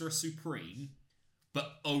Sorcerer Supreme,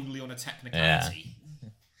 but only on a technicality?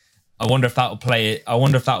 I wonder if that'll play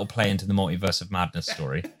into the Multiverse of Madness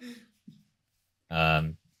story.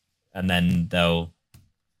 And then they'll.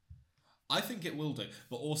 I think it will do.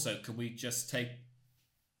 But also, can we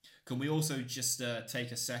also just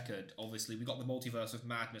take a second? Obviously, we got the Multiverse of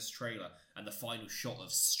Madness trailer and the final shot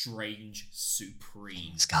of Strange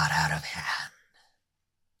Supreme. It's got out of hand.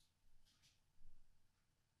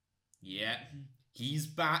 Yeah, he's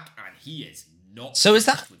back and he is not. So is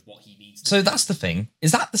that with what he needs? To so? do. That's the thing.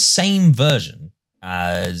 Is that the same version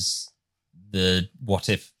as the What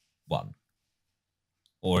If one,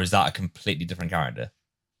 or is that a completely different character,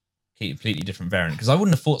 completely different variant? Because I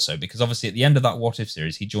wouldn't have thought so. Because obviously, at the end of that What If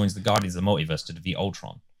series, he joins the Guardians of the Multiverse to defeat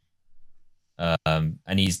Ultron, and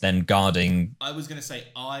he's then guarding. I was going to say,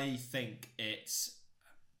 I think it's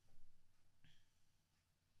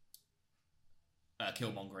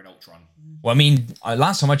Killmonger and Ultron. Well, I mean,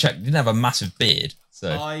 last time I checked, he didn't have a massive beard.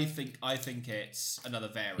 So I think it's another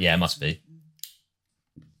variant. yeah, it must be.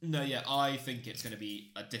 No, yeah, I think it's going to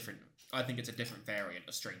be a different. I think it's a different variant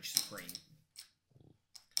of Strange Supreme.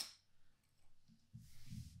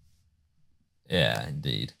 Yeah,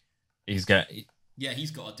 indeed. He's got. Yeah,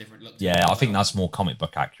 he's got a different look. To Yeah, him I as think well. that's more comic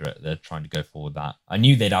book accurate. They're trying to go forward that. I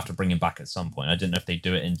knew they'd have to bring him back at some point. I didn't know if they'd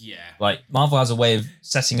do it in. Yeah, Like Marvel has a way of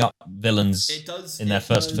setting up villains it does in their it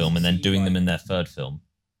first does film and then seem doing them like- in their third film.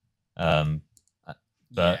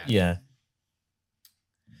 But yeah.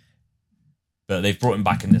 But they've brought him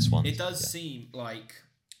back in this one. It does Yeah. seem like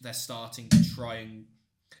they're starting to try and.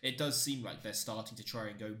 It does seem like they're starting to try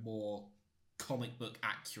and go more comic book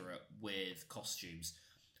accurate with costumes.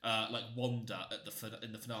 Like Wanda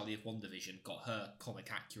in the finale of WandaVision got her comic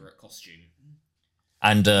accurate costume.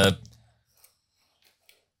 And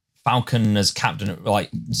Falcon as Captain, like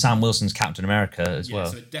Sam Wilson's Captain America as Yeah,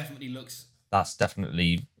 well. so it definitely looks That's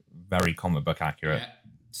definitely very comic book accurate.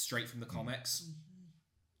 straight from the comics.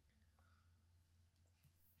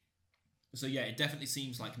 So yeah, it definitely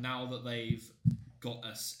seems like now that they've got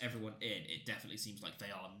everyone in, it definitely seems like they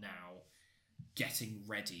are now getting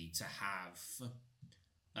ready to have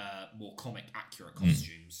more comic accurate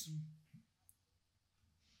costumes.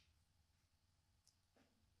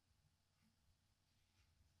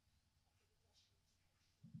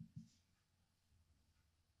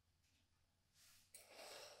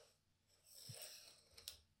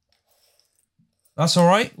 That's all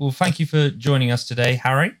right. Well, thank you for joining us today,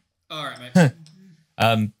 Harry. All right,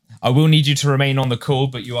 mate. I will need you to remain on the call,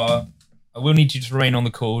 but I will need you to remain on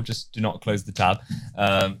the call. Just do not close the tab.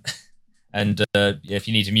 And if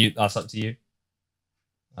you need to mute, that's up to you.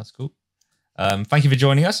 That's cool. Thank you for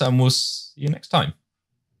joining us, and we'll see you next time.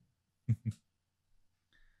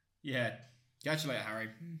 Yeah. Catch you later, Harry.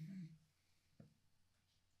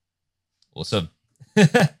 Awesome. All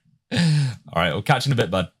right, we'll catch you in a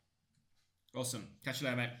bit, bud. Awesome. Catch you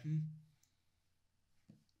later, mate.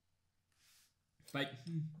 Bye.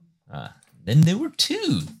 Then there were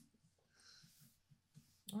two.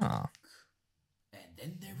 Ah,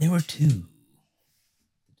 And then there were two.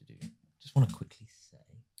 just want to quickly say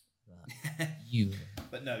that you.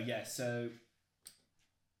 But no, yeah. So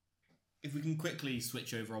if we can quickly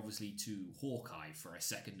switch over, obviously, to Hawkeye for a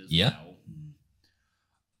second as well.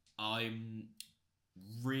 I'm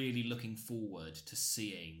really looking forward to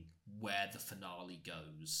seeing where the finale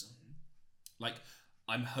goes. Like,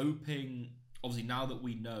 I'm hoping, obviously, now that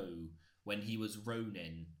we know when he was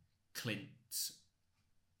Ronin, Clint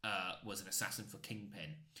was an assassin for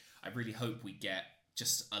Kingpin, I really hope we get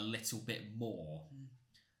just a little bit more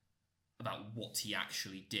about what he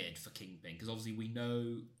actually did for Kingpin. Because obviously we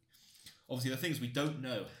know, the thing is, we don't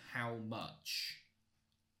know how much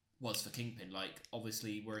was for Kingpin. Like,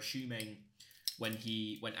 obviously, we're assuming when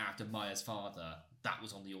he went after Maya's father, that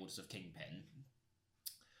was on the orders of Kingpin.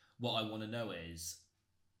 What I want to know is,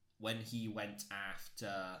 when he went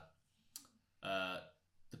after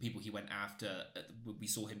the people he went after, we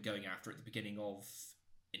saw him going after at the beginning of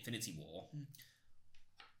Infinity War,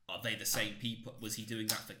 are they the same people? Was he doing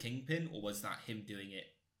that for Kingpin, or was that him doing it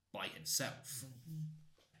by himself?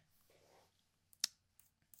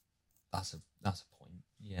 That's a point.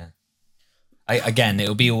 Yeah. Again,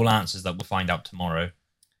 it'll be all answers that we'll find out tomorrow.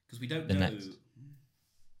 Because we don't know. Next.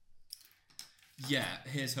 Yeah,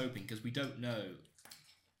 here's hoping, because we don't know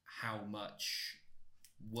how much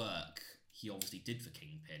work he obviously did for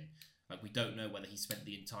Kingpin. Like, we don't know whether he spent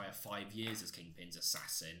the entire 5 years as Kingpin's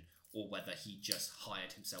assassin, or whether he just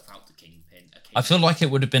hired himself out to Kingpin. I feel like it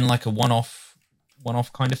would have been like a one-off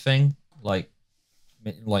kind of thing. Like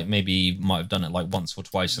maybe he might have done it like once or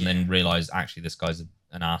twice and then realised, actually, this guy's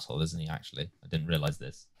an asshole, isn't he, actually? I didn't realise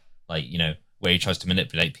this. Like, you know, where he tries to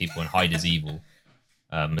manipulate people and hide his evil,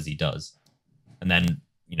 as he does. And then,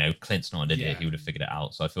 you know, Clint's not an idiot. He would have figured it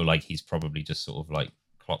out. So I feel like he's probably just sort of like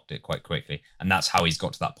clocked it quite quickly. And that's how he's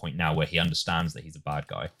got to that point now where he understands that he's a bad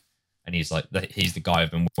guy. And he's like, he's the guy I've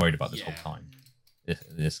been worried about this whole time.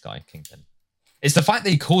 This guy, Kingpin. It's the fact that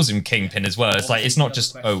he calls him Kingpin as well. It's like, it's not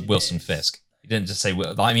just, Wilson Fisk. He didn't just say,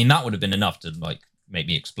 I mean, that would have been enough to like make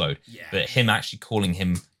me explode. Yeah. But him actually calling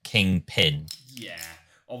him Kingpin. Yeah,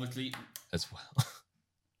 obviously. As well.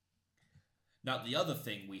 Now, the other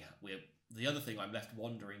thing I'm left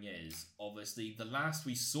wondering is, obviously, the last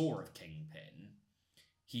we saw of Kingpin,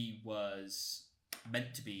 he was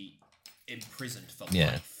meant to be imprisoned for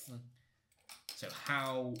life. So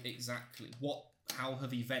how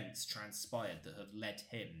have events transpired that have led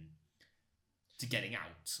him to getting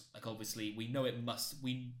out? Like, obviously, we know it must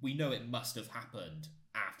have happened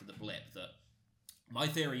after the blip. That my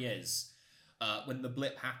theory is, when the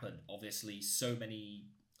blip happened, obviously, so many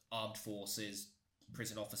armed forces,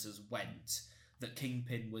 prison officers went, that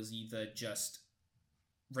Kingpin was either just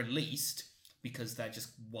released because there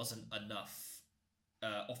just wasn't enough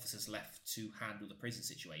officers left to handle the prison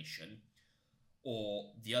situation,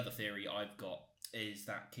 or the other theory I've got is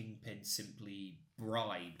that Kingpin simply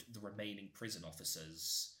bribed the remaining prison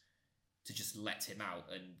officers to just let him out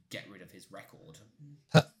and get rid of his record.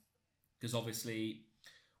 Because obviously,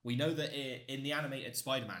 we know that in the animated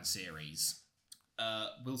Spider-Man series,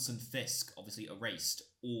 Wilson Fisk obviously erased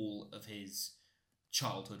all of his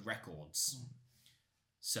childhood records.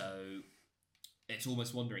 So it's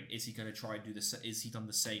almost wondering, is he going to try and do this? Is he done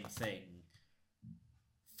the same thing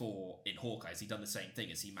in Hawkeye? Has he done the same thing?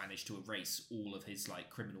 Has he managed to erase all of his like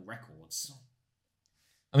criminal records?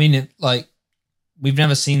 I mean, we've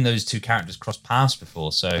never seen those two characters cross paths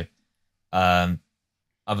before, so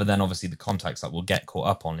other than obviously the contacts that we'll get caught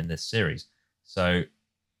up on in this series. So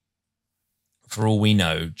for all we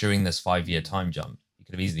know, during this 5-year time jump, he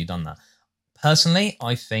could have easily done that. Personally,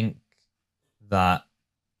 I think that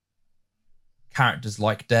characters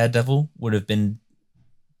like Daredevil would have been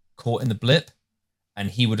caught in the blip and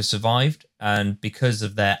he would have survived. And because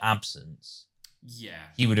of their absence,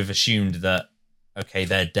 he would have assumed that, okay,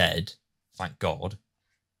 they're dead, thank God.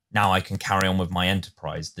 Now I can carry on with my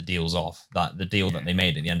enterprise. The deal's off. That the deal that they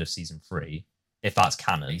made at the end of season 3, if that's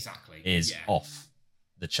canon, is off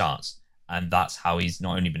the charts. And that's how he's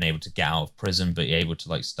not only been able to get out of prison, but able to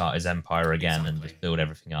like start his empire again and just build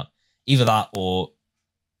everything up. Either that, or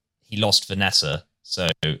he lost Vanessa, so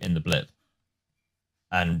in the blip,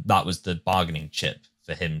 and that was the bargaining chip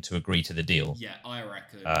for him to agree to the deal. Yeah, I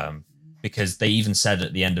reckon. Because they even said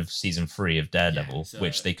at the end of season 3 of Daredevil,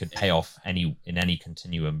 which they could pay off in any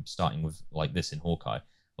continuum, starting with like this in Hawkeye.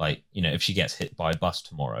 Like, you know, if she gets hit by a bus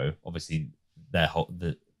tomorrow, obviously their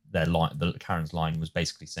line, Karen's line was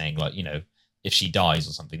basically saying, like, you know, if she dies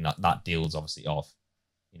or something, that deal's obviously off.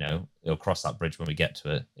 You know, it'll cross that bridge when we get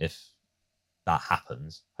to it. If that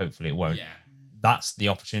happens, hopefully it won't. Yeah. That's the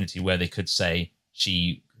opportunity where they could say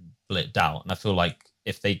she blipped out. And I feel like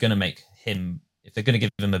if they're going to give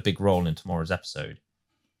him a big role in tomorrow's episode,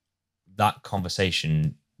 that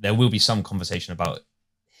conversation, there will be some conversation about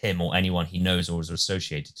him or anyone he knows or is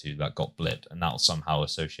associated to that got blipped, and that'll somehow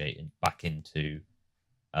associate back into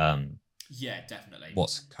yeah, definitely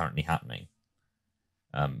what's currently happening.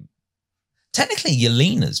 Technically,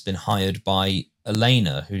 Yelena's been hired by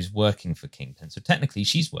Elena, who's working for Kingpin. So technically,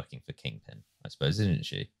 she's working for Kingpin, I suppose, isn't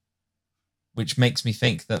she? Which makes me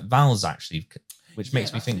think that Val's actually,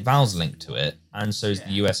 makes me think Val's linked to it, and so is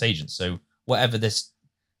the US agent. So whatever this,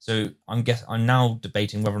 so I'm now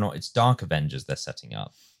debating whether or not it's Dark Avengers they're setting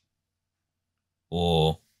up,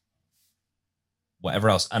 or whatever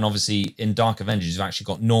else. And obviously, in Dark Avengers, you've actually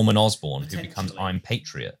got Norman Osborn, who becomes I'm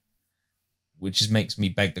Patriot, which just makes me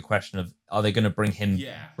beg the question of, are they going to bring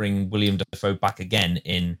William Dafoe back again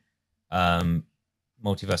in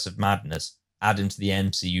Multiverse of Madness, add him to the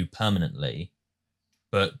MCU permanently,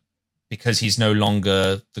 but because he's no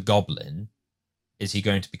longer the Goblin, is he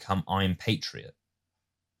going to become Iron Patriot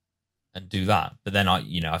and do that? But then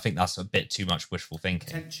I think that's a bit too much wishful thinking.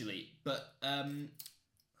 Potentially, but I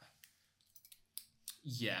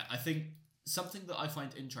think something that I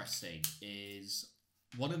find interesting is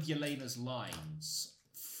one of Yelena's lines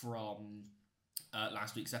from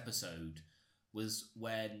last week's episode was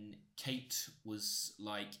when Kate was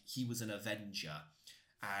like, he was an Avenger,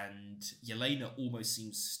 and Yelena almost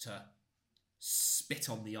seems to spit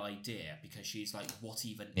on the idea because she's like, what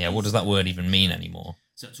even what does that word even mean anymore?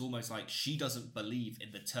 So it's almost like she doesn't believe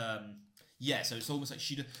in the term. So it's almost like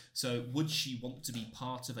so would she want to be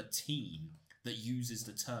part of a team that uses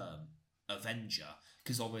the term Avenger?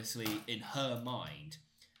 Because obviously in her mind,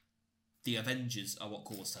 the Avengers are what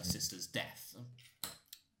caused her sister's death.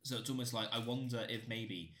 So it's almost like, I wonder if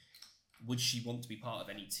maybe, would she want to be part of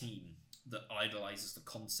any team that idolizes the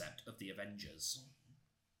concept of the Avengers?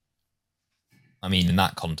 I mean, in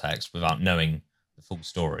that context, without knowing the full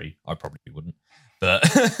story, I probably wouldn't. But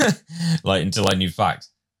until I knew facts.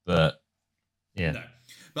 But yeah. No.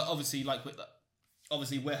 But obviously,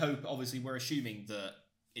 we're assuming that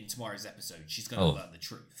in tomorrow's episode, she's going to learn the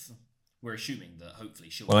truth. We're assuming that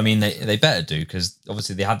hopefully she'll... Well, I mean, they better do, because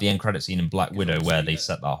obviously they had the end credit scene in Black Widow where they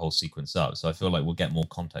set that whole sequence up. So I feel like we'll get more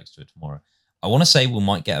context to it tomorrow. I want to say we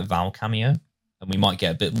might get a Val cameo, and we might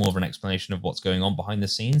get a bit more of an explanation of what's going on behind the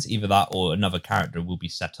scenes. Either that or another character will be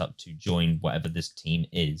set up to join whatever this team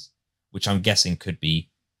is, which I'm guessing could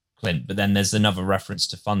be Clint. But then there's another reference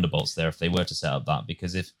to Thunderbolts there if they were to set up that,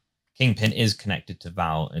 because if Kingpin is connected to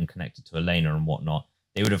Val and connected to Elena and whatnot,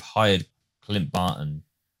 they would have hired Clint Barton,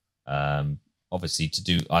 obviously to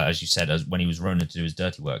do, as you said, as when he was Ronin, to do his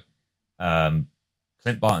dirty work.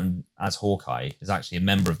 Clint Barton as Hawkeye is actually a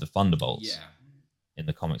member of the Thunderbolts in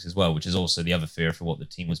the comics as well, which is also the other theory for what the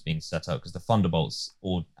team was being set up, because the Thunderbolts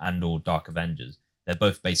or Dark Avengers, they're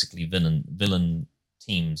both basically villain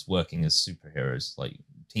teams working as superheroes, like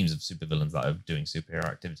teams of supervillains that are doing superhero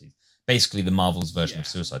activities. Basically the Marvel's version of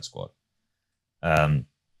Suicide Squad. And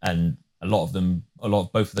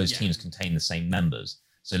both of those teams contain the same members.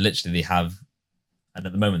 So literally they have, and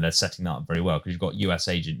at the moment they're setting that up very well, because you've got US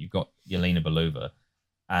Agent, you've got Yelena Belova,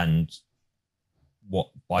 and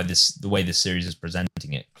the way this series is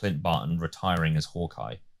presenting it, Clint Barton retiring as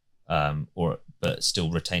Hawkeye, but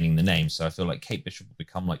still retaining the name. So I feel like Kate Bishop will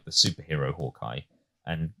become like the superhero Hawkeye,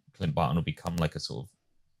 and Clint Barton will become like a sort of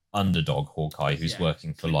underdog Hawkeye who's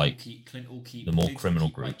working for the more criminal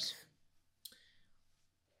groups.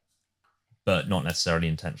 But not necessarily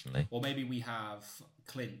intentionally. Or maybe we have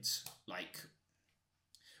Clint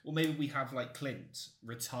Clint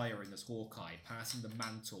retiring as Hawkeye, passing the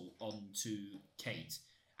mantle on to Kate,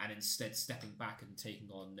 and instead stepping back and taking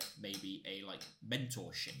on maybe a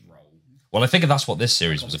mentorship role. Well, I think that's what this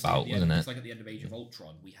series was about, wasn't it? It's like at the end of Age of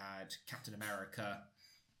Ultron, we had Captain America.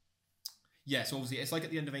 Yeah, so obviously it's like at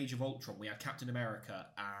the end of Age of Ultron, we had Captain America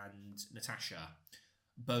and Natasha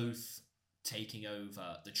both taking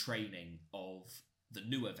over the training of the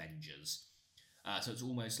new Avengers. So it's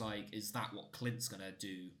almost like, is that what Clint's going to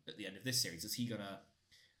do at the end of this series? Is he going to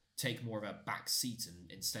take more of a back seat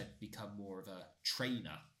and instead become more of a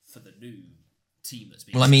trainer for the new team that's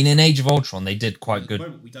being... Well, I mean, in Age of Ultron, they did quite good... At the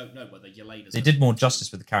moment, we don't know whether Yelena's... They did more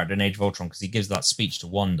justice with the character in Age of Ultron, because he gives that speech to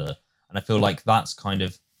Wanda, and I feel like that's kind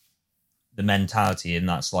of the mentality, and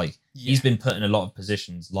that's like, he's been put in a lot of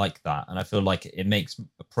positions like that, and I feel like it makes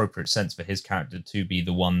appropriate sense for his character to be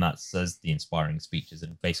the one that says the inspiring speeches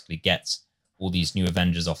and basically gets all these new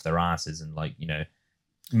Avengers off their asses and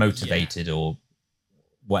motivated or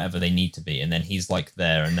whatever they need to be. And then he's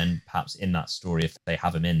there, and then perhaps in that story, if they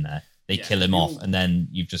have him in there, they kill him off, and then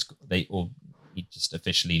he just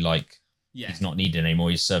officially he's not needed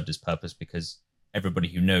anymore. He's served his purpose because everybody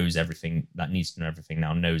who knows everything that needs to know everything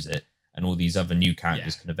now knows it. and all these other new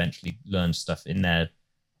characters can eventually learn stuff in their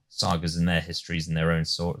sagas and their histories and their own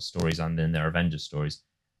sort of stories and in their Avengers stories.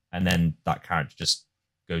 And then that character just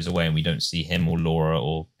goes away and we don't see him or Laura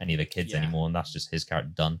or any of the kids anymore, and that's just his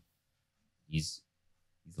character done. He's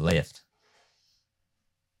left.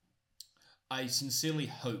 I sincerely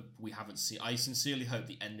hope I sincerely hope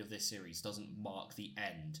the end of this series doesn't mark the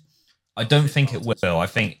end. I don't think it will. I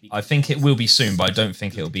think it will be soon, but I don't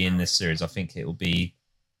think it'll be in this series. I think it'll be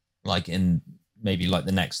like in maybe like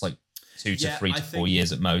the next like 2 to 3 to 4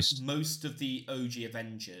 years at most. Most of the OG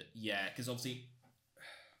Avenger, because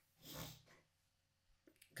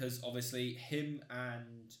obviously him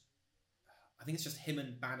and I think it's just him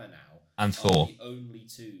and Banner now and Thor, the only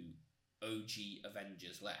 2 OG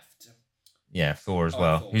Avengers left. Yeah, Thor as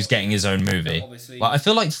well, who's getting his own movie. Well, I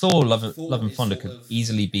feel like Thor: Love and Thunder could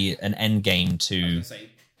easily be an end game to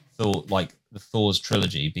Thor, like the Thor's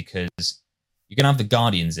trilogy, because you're gonna have the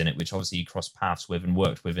Guardians in it, which obviously you crossed paths with and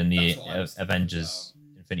worked with in the Avengers: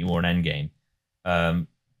 Infinity War and Endgame.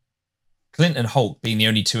 Clint and Hulk being the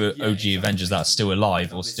only 2 OG Avengers that are still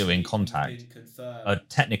alive or still in contact are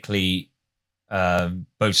technically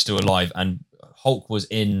both still alive, and Hulk was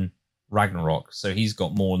in Ragnarok, so he's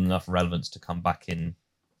got more than enough relevance to come back in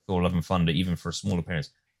Thor: Love and Thunder, even for a small appearance.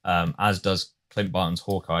 As does Clint Barton's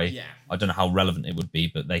Hawkeye. Yeah. I don't know how relevant it would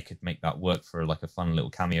be, but they could make that work for like a fun little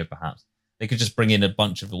cameo, perhaps. They could just bring in a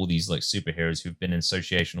bunch of all these like superheroes who've been in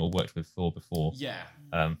association or worked with Thor before. Yeah.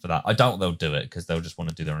 For that, I doubt they'll do it because they'll just want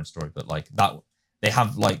to do their own story. But like that, they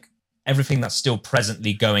have like everything that's still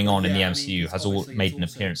presently going on in the MCU has all made an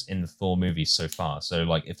appearance in the Thor movies so far. So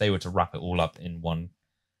like, if they were to wrap it all up in one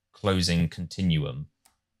closing continuum,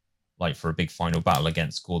 like for a big final battle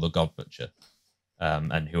against Gorr the God Butcher,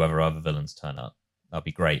 and whoever other villains turn up, that'd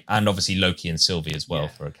be great. And obviously Loki and Sylvie as well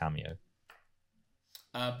for a cameo.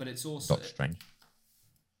 But it's also Doctor Strange.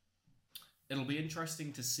 It'll be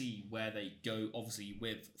interesting to see where they go, obviously,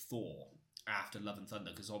 with Thor after Love and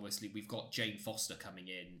Thunder, because obviously we've got Jane Foster coming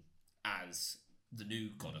in as the new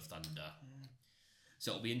God of Thunder.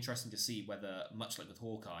 So it'll be interesting to see whether, much like with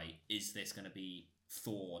Hawkeye, is this going to be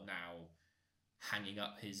Thor now hanging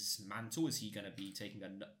up his mantle? Is he going to be taking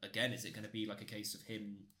again? Is it going to be like a case of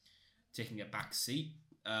him taking a back seat?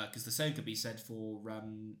 Because the same could be said for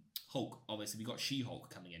Hulk. Obviously, we've got She-Hulk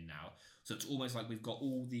coming in now, so it's almost like we've got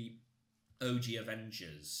all the OG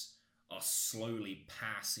Avengers are slowly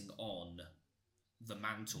passing on the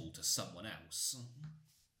mantle to someone else.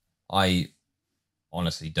 I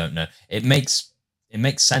honestly don't know. It makes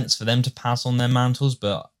sense for them to pass on their mantles,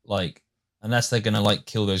 but like, unless they're gonna like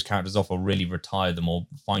kill those characters off or really retire them or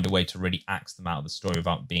find a way to really axe them out of the story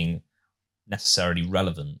without being necessarily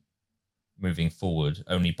relevant moving forward,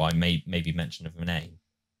 only by maybe mention of a name,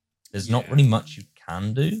 there's not really much you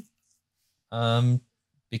can do,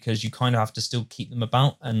 because you kind of have to still keep them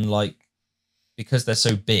about, and like, because they're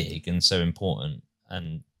so big and so important,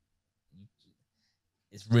 and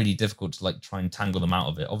it's really difficult to like try and tangle them out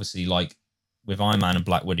of it. Obviously, like with Iron Man and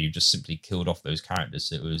Black Widow, you just simply killed off those characters,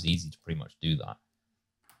 so it was easy to pretty much do that.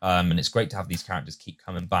 And it's great to have these characters keep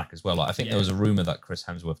coming back as well. Like, I think there was a rumor that Chris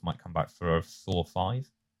Hemsworth might come back for Thor 5,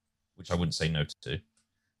 which I wouldn't say no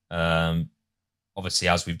to. Obviously,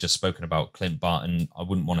 as we've just spoken about, Clint Barton, I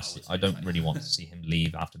don't really want to see him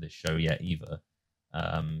leave after this show yet either,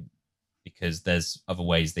 because there's other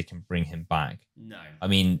ways they can bring him back. No, I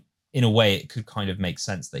mean, in a way, it could kind of make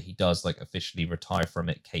sense that he does like officially retire from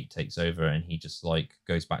it. Kate takes over, and he just like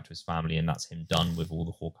goes back to his family, and that's him done with all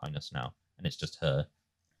the Hawkeye-ness now, and it's just her.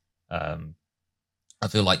 I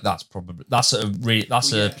feel like that's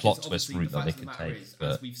a plot twist route that they could take.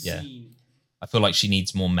 But yeah, I feel like she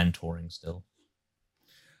needs more mentoring still.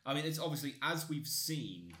 I mean, it's obviously as we've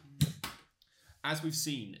seen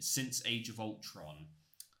since Age of Ultron,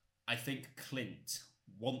 I think Clint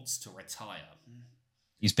wants to retire.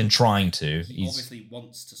 He's been trying to. He obviously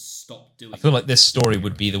wants to stop doing. I feel like this story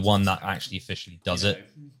would be the one that actually officially does it.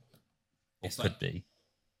 Or could be.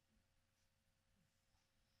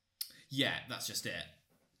 Yeah, that's just it.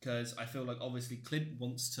 Because I feel like obviously Clint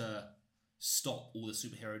wants to stop all the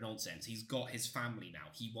superhero nonsense. He's got his family now.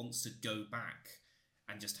 He wants to go back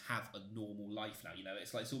and just have a normal life now. You know,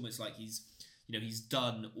 it's almost like he's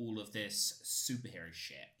done all of this superhero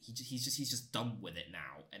shit. He's just done with it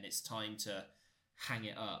now, and it's time to hang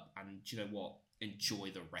it up and, you know what,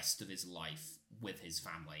 enjoy the rest of his life with his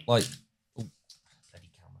family. Like, bloody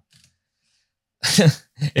camera.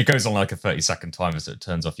 It goes on like a 30-second timer, so it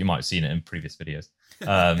turns off. You might have seen it in previous videos.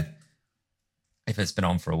 If it's been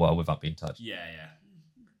on for a while without being touched. Yeah.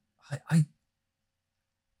 I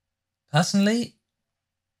personally,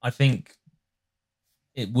 I think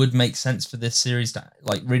it would make sense for this series to,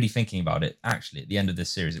 like, really thinking about it, actually, at the end of this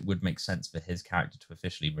series, it would make sense for his character to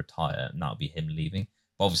officially retire, and that would be him leaving.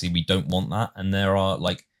 But obviously, we don't want that, and there are,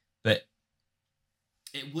 like, but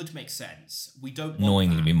it would make sense. We don't want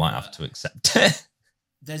annoyingly, that, we might have to accept it.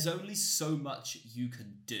 There's only so much you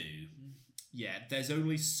can do. Yeah, there's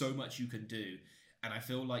only so much you can do. And I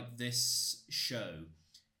feel like this show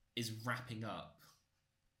is wrapping up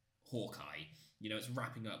Hawkeye. You know, it's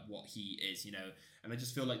wrapping up what he is, you know. And I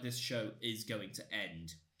just feel like this show is going to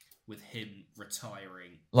end with him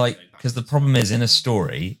retiring. Like, because the problem is, in a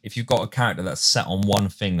story, if you've got a character that's set on one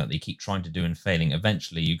thing that they keep trying to do and failing,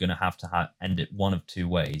 eventually you're going to have to end it one of two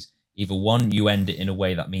ways. Either one, you end it in a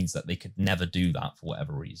way that means that they could never do that for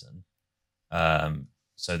whatever reason.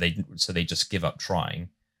 So they just give up trying,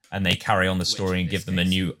 and they carry on the story and give them a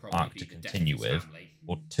new arc to continue with.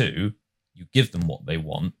 Or two, you give them what they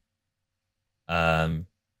want.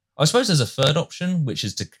 I suppose there's a third option, which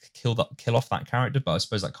is to kill off that character, but I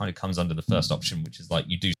suppose that kind of comes under the first option, which is like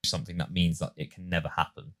you do something that means that it can never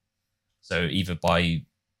happen. So either by,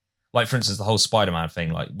 like, for instance, the whole Spider-Man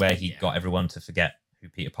thing, like where he got everyone to forget who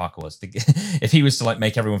Peter Parker was. If he was to like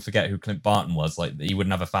make everyone forget who Clint Barton was, like he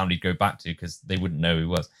wouldn't have a family to go back to because they wouldn't know who he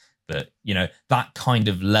was. But you know, that kind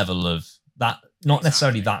of level of that, not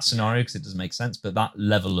necessarily that scenario because it doesn't make sense, but that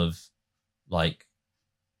level of like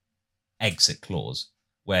exit clause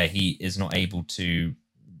where he is not able to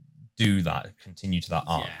do that, continue to that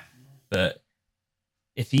arc. Yeah. But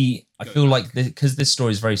if he, I feel like because this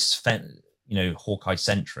story is very, you know, Hawkeye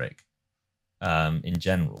centric in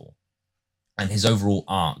general, and his overall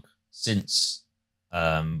arc since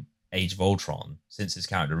Age of Ultron, since his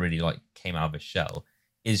character really like came out of his shell,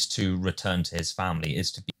 is to return to his family,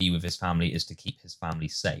 is to be with his family, is to keep his family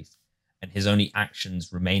safe, and his only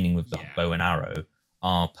actions remaining with the bow and arrow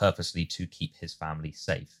are purposely to keep his family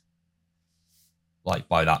safe. Like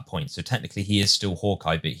by that point, so technically he is still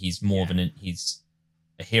Hawkeye, but he's more than he's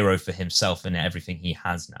a hero for himself and everything he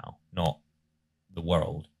has now, not the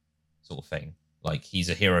world, sort of thing. Like he's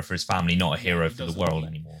a hero for his family, not a hero for the world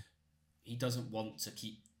anymore. He doesn't want to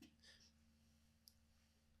keep.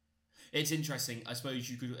 It's interesting. I suppose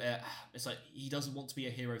you could. It's like he doesn't want to be a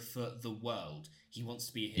hero for the world. He wants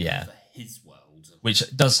to be a hero for his world. Which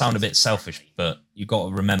does sound a bit selfish, but you got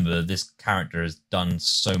to remember this character has done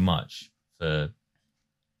so much for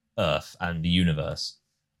Earth and the universe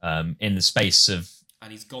in the space of.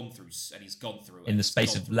 And he's gone through. In the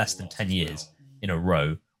space of less than 10 years in a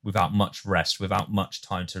row, without much rest, without much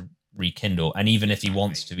time to rekindle, and even if he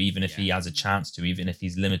wants to, even if he has a chance to, even if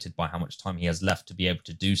he's limited by how much time he has left to be able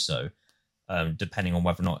to do so, depending on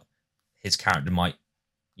whether or not his character might,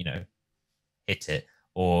 you know, hit it,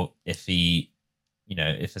 or if he, you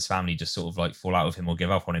know, if his family just sort of like fall out with him or give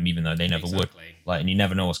up on him, even though they never would. Like, and you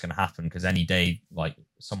never know what's going to happen because any day, like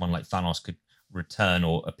someone like Thanos could return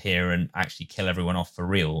or appear and actually kill everyone off for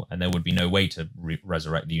real, and there would be no way to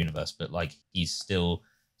resurrect the universe. But like, he's still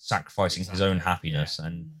sacrificing his own happiness,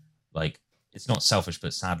 and like, it's not selfish,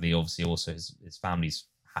 but sadly, obviously, also his family's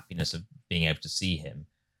happiness of being able to see him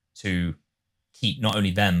to keep not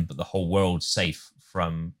only them but the whole world safe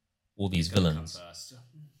from all these villains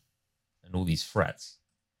and all these threats.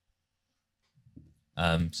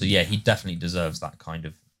 So yeah, he definitely deserves that kind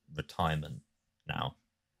of retirement now.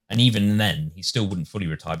 And even then, he still wouldn't fully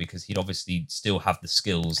retire because he'd obviously still have the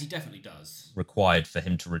skills. He definitely does. Required for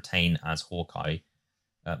him to remain as Hawkeye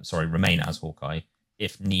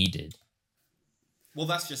if needed. Well,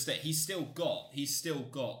 that's just it. He's still got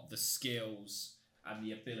the skills and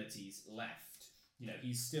the abilities left. You know,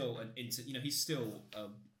 he's still he's still a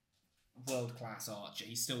world-class archer.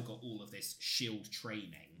 He's still got all of this shield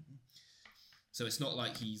training. So it's not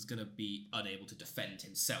like he's going to be unable to defend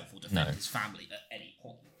himself or defend his family at any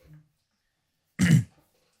point.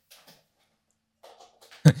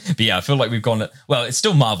 But yeah, I feel like we've gone. Well, it's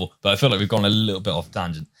still Marvel, but I feel like we've gone a little bit off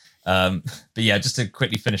tangent. But yeah, just to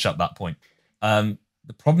quickly finish up that point.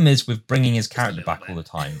 The problem is with bringing his character back all the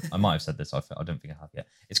time. I might have said this. I don't think I have yet.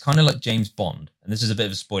 It's kind of like James Bond, and this is a bit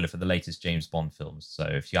of a spoiler for the latest James Bond films. So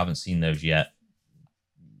if you haven't seen those yet,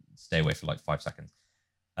 stay away for like 5 seconds.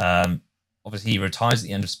 Obviously, he retires at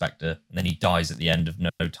the end of Spectre, and then he dies at the end of No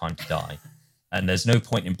Time to Die. And there's no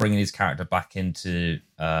point in bringing his character back into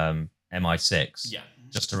MI6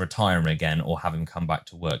 just to retire him again or have him come back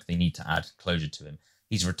to work. They need to add closure to him.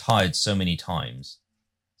 He's retired so many times,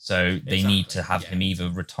 so they need to have him either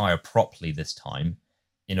retire properly this time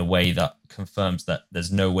in a way that confirms that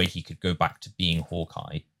there's no way he could go back to being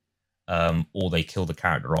Hawkeye, or they kill the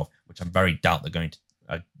character off, which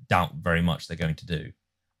I doubt very much they're going to do.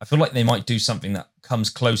 I feel like they might do something that comes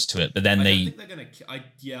close to it, but then I they... don't think they're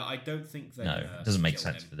gonna. I don't think they're. No, gonna it doesn't make kill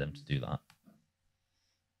sense him. for them to do that.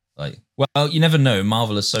 Like, well, you never know.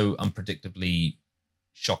 Marvel is so unpredictably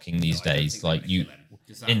shocking these No, I don't days. think they're Like gonna you, kill him,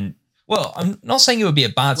 'cause that- in well, I'm not saying it would be a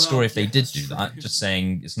bad Well, story if they yeah, did that's do true. that. Just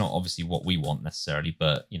saying it's not obviously what we want necessarily,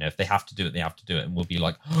 but you know, if they have to do it, they have to do it, and we'll be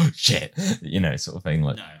like, oh shit, you know, sort of thing.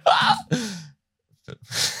 Like, No. but,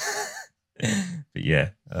 but yeah,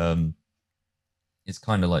 it's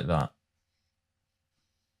kind of like that.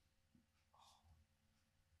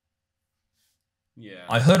 Yeah.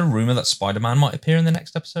 I heard a rumor that Spider-Man might appear in the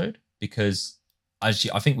next episode because,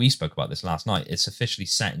 actually, I think we spoke about this last night. It's officially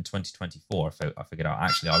set in 2024. I figured out.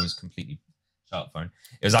 Actually, I was completely shut up phone.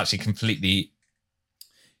 It was actually completely.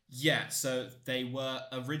 Yeah, so they were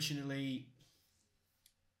originally.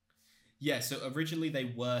 Yeah, so originally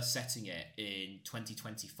they were setting it in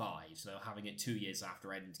 2025, so they were having it 2 years after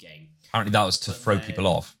Endgame. Apparently, that was to But throw then, people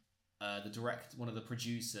off. One of the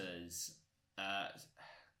producers.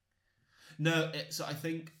 No, so I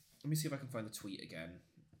think. Let me see if I can find the tweet again.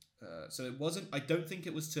 So it wasn't. I don't think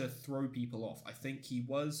it was to throw people off. I think he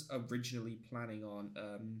was originally planning on.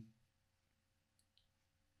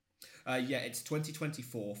 Yeah, it's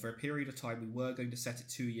 2024. For a period of time, we were going to set it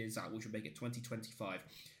 2 years out, which would make it 2025.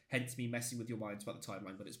 Hence me messing with your minds about the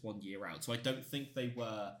timeline, but it's 1 year out. So I don't think they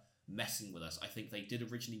were messing with us. I think they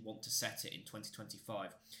did originally want to set it in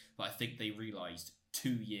 2025, but I think they realised 2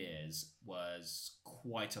 years was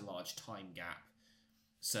quite a large time gap.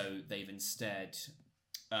 So they've instead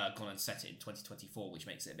gone and set it in 2024, which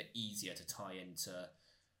makes it a bit easier to tie into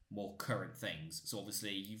more current things. So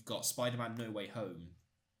obviously you've got Spider-Man No Way Home,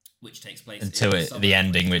 which takes place Until in the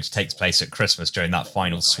ending, which takes place at Christmas during that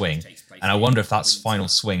final swing. And I wonder if that final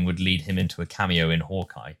swing would lead him into a cameo in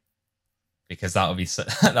Hawkeye, because that would be so,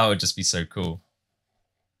 that would just be so cool.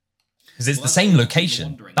 Because it's the same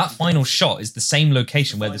location. That final shot is the same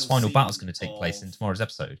location where this final battle is going to take place in tomorrow's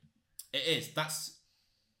episode. It is.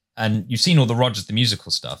 And you've seen all the Rogers the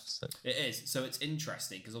Musical stuff. So. It is. So it's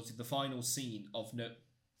interesting because obviously the final scene of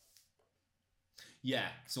Yeah,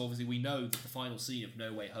 so obviously we know that the final scene of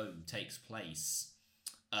No Way Home takes place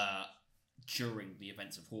during the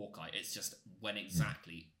events of Hawkeye. It's just when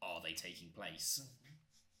exactly are they taking place?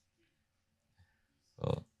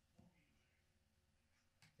 Well,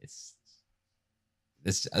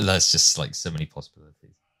 there's just like so many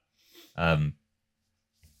possibilities.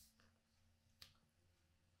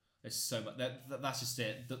 There's so much. That's just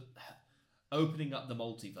it. Opening up the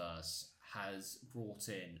multiverse has brought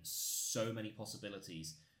in so many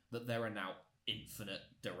possibilities that there are now infinite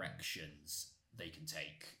directions they can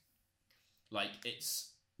take. Like,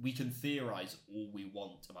 we can theorize all we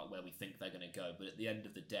want about where we think they're going to go, but at the end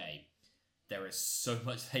of the day, there is so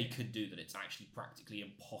much they could do that it's actually practically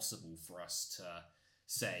impossible for us to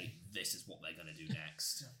say this is what they're going to do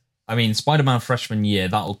next. I mean, Spider-Man freshman year,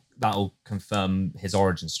 that'll confirm his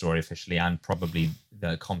origin story officially, and probably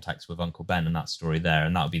the contacts with Uncle Ben and that story there,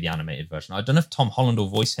 and that'll be the animated version. I don't know if Tom Holland will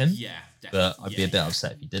voice him, Yeah, definitely. but I'd be a bit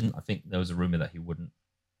upset if he didn't. I think there was a rumor that he wouldn't.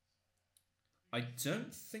 I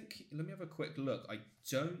don't think. Let me have a quick look. I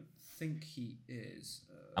don't think he is.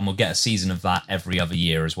 And we'll get a season of that every other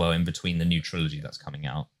year as well, in between the new trilogy that's coming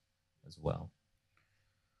out as well.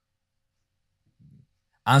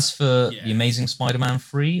 As for The Amazing Spider-Man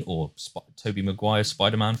 3 or Tobey Maguire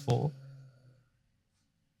Spider-Man 4?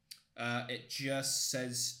 It just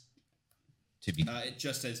says to be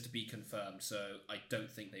confirmed, so I don't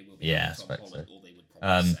think they will be. Yeah, Tom I expect Holland, so. or they would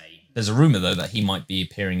probably say. There's a rumor though that he might be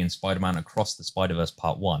appearing in Spider-Man Across the Spider-Verse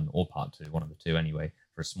Part 1 or Part 2, one of the two anyway,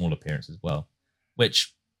 for a small appearance as well,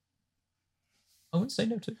 which I wouldn't say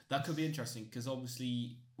no to. That could be interesting because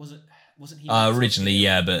obviously wasn't he originally,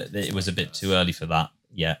 yeah, but it was a bit too early for that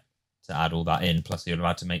yet to add all that in. Plus, they would have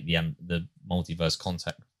had to make the multiverse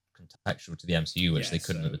contextual to the MCU, which they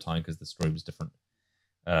couldn't at the time because the story was different.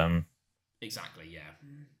 Exactly, yeah.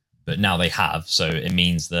 But now they have, so it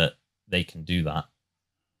means that they can do that.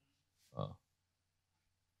 Oh.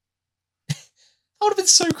 That would have been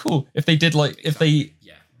so cool if they did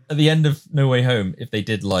at the end of No Way Home, if they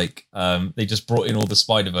did they just brought in all the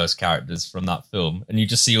Spider-Verse characters from that film, and you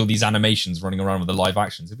just see all these animations running around with the live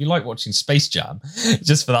actions. It'd be like watching Space Jam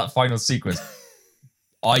just for that final sequence.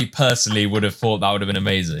 I personally would have thought that would have been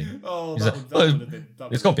amazing. Oh,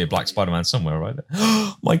 there's got to be a black Spider-Man somewhere, right?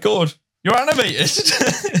 Oh my god, you're animated!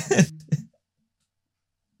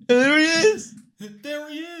 There he is! There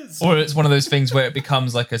he is! Or it's one of those things where it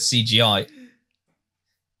becomes like a CGI.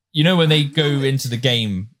 You know when they go into the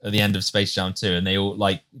game at the end of Space Jam 2 and they all,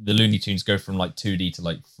 like, the Looney Tunes go from, like, 2D to,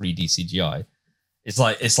 like, 3D CGI? It's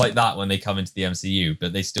like that when they come into the MCU,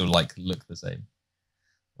 but they still, like, look the same.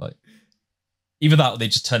 Like, either that or they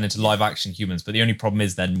just turn into live action humans. But the only problem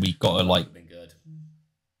is then we got to like,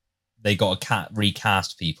 they got to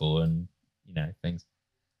recast people and things.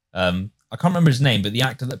 I can't remember his name, but the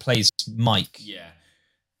actor that plays Mike. Yeah,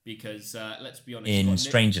 because let's be honest, in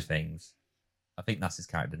Stranger Things, I think that's his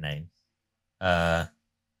character name.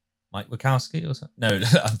 Mike Wazowski or something? No,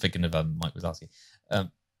 I'm thinking of Mike Wazowski.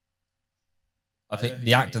 I think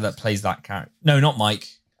the actor that plays that character. No, not Mike.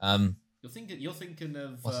 You're thinking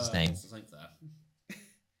of what's his name? What's his name there?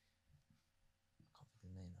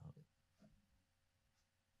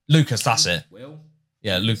 Lucas, that's it. Will?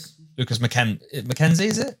 Yeah, Lucas Mackenzie,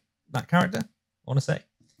 is it? That character? I want to say.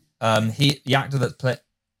 The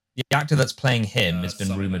actor that's playing him has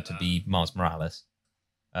been rumored to be Miles Morales.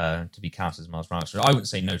 To be cast as Miles Morales. So I wouldn't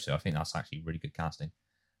say no to it. I think that's actually really good casting.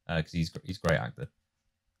 Because he's a great actor.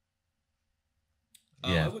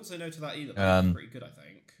 I wouldn't say no to that either. That's pretty good, I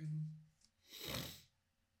think.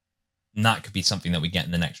 And that could be something that we get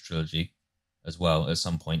in the next trilogy as well at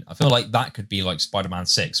some point. I feel like that could be like Spider-Man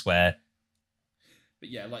 6, where... But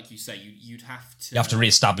yeah, like you say, you'd have to... You have to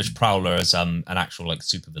re-establish Prowler as an actual like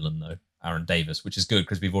supervillain, though. Aaron Davis, which is good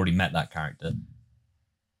because we've already met that character.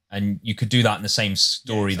 And you could do that in the same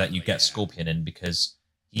story that you get Scorpion in, because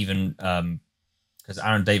even... Because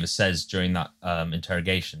Aaron Davis says during that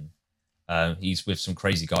interrogation, he's with some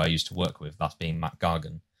crazy guy I used to work with, that's being Matt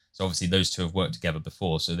Gargan. So obviously those two have worked together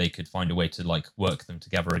before, so they could find a way to like work them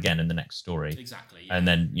together again in the next story. Exactly. Yeah. And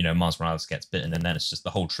then Miles Morales gets bitten, and then it's just the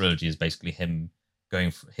whole trilogy is basically him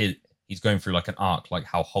going for he's going through like an arc, like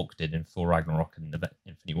how Hulk did in Thor Ragnarok and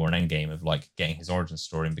Infinity War and Endgame, of like getting his origin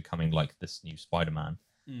story and becoming like this new Spider-Man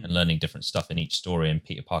and learning different stuff in each story. And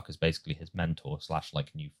Peter Parker's basically his mentor /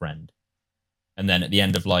 like new friend. And then at the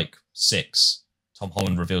end of like 6, Tom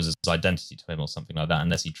Holland reveals his identity to him or something like that,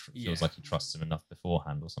 unless he feels like he trusts him enough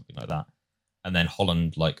beforehand or something like that. And then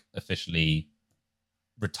Holland like officially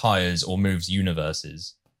retires or moves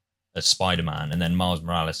universes as Spider-Man, and then Miles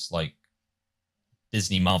Morales, like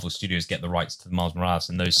Disney Marvel Studios get the rights to Miles Morales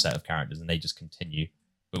and those set of characters, and they just continue,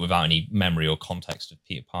 but without any memory or context of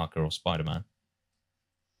Peter Parker or Spider-Man.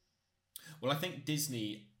 Well, I think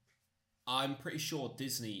Disney... I'm pretty sure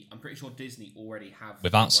Disney already have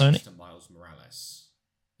without rights Sony to Miles Morales.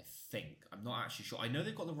 I think. I'm not actually sure. I know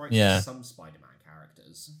they've got the rights to some Spider-Man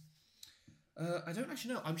characters. I don't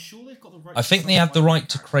actually know. I'm sure they've got the rights. I think they had the right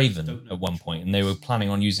to Kraven at one point, and they were planning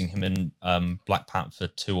on using him in Black Panther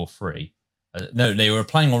 2 or 3. No, they were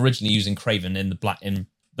planning on originally using Kraven in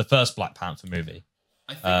the first Black Panther movie.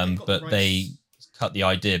 I think but they cut the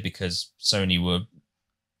idea because Sony were...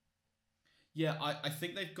 Yeah, I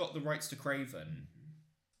think they've got the rights to Kraven.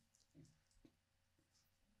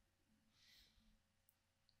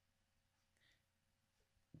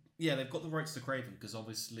 Yeah, they've got the rights to Kraven because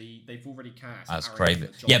obviously they've already cast as Aaron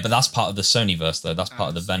Kraven. Yeah, but that's part of the Sonyverse, though. That's part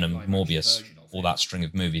of the Venom, Morbius, all that string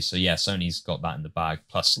of movies. So yeah, Sony's got that in the bag.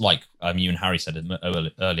 Plus, like you and Harry said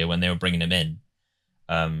earlier, when they were bringing him in,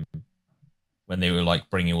 when they were like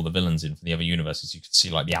bringing all the villains in from the other universes, you could see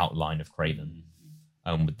like the outline of Kraven,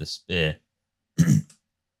 with the spear.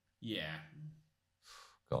 Yeah.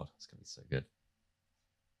 God, it's gonna be so good.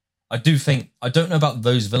 I don't know about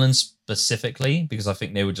those villains specifically, because I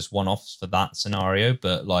think they were just one-offs for that scenario,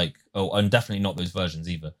 but like, and definitely not those versions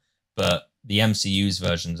either. But the MCU's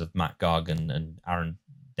versions of Matt Gargan and Aaron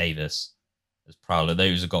Davis as Prowler,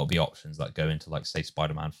 those have got to be options that go into like, say,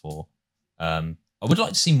 Spider-Man 4. I would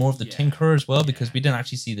like to see more of the Tinkerer as well, because we didn't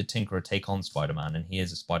actually see the Tinkerer take on Spider-Man, and he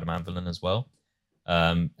is a Spider-Man villain as well.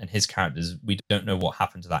 And his characters, we don't know what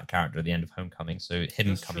happened to that character at the end of Homecoming, so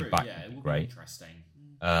him coming back would be great. Interesting.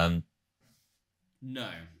 No.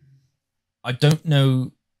 I don't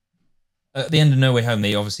know. At the end of No Way Home,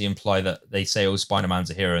 they obviously imply that they say, oh,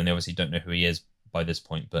 Spider-Man's a hero, and they obviously don't know who he is by this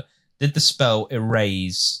point. But did the spell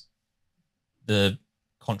erase the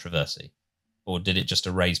controversy? Or did it just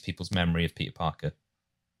erase people's memory of Peter Parker?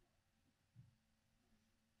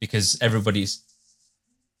 Because everybody's...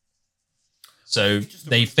 So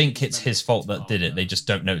they think it's his fault that did it. They just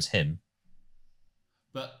don't know it's him.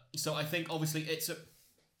 But, so I think obviously it's a...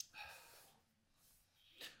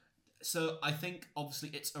 So I think obviously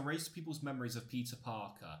it's erased people's memories of Peter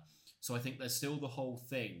Parker. So I think there's still the whole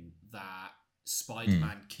thing that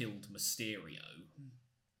Spider-Man killed Mysterio.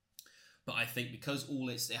 But I think because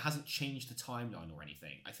it hasn't changed the timeline or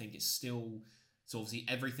anything, I think it's still... So obviously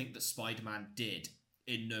everything that Spider-Man did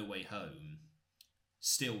in No Way Home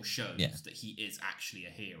still shows that he is actually a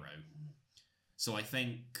hero. So I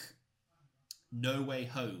think No Way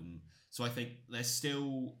Home... So I think there's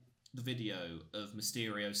still the video of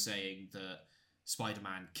Mysterio saying that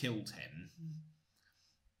Spider-Man killed him.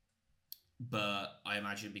 But I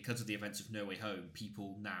imagine because of the events of No Way Home,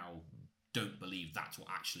 people now don't believe that's what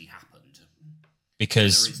actually happened.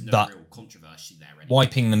 Because there is no that real controversy there anymore.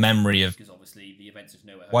 wiping the memory of because obviously the events of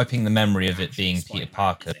No Way Home, wiping the memory of it being Spider-Man Peter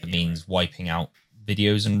Parker is a hero. means wiping out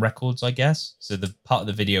videos and records, I guess. So the part of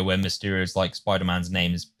the video where Mysterio's like Spider-Man's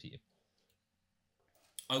name is Peter.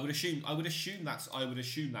 I would assume that's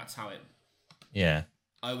how it. Yeah.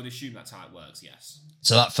 I would assume that's how it works. Yes.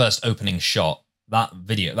 So that first opening shot, that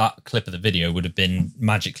clip of the video would have been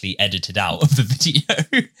magically edited out of the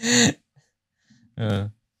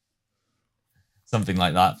video. Something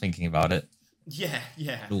like that, thinking about it. Yeah.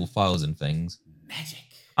 All files and things. Magic.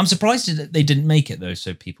 I'm surprised that they didn't make it, though,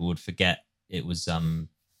 so people would forget it was...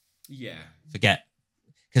 Forget.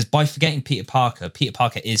 Because by forgetting Peter Parker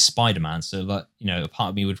is Spider-Man, so that, a part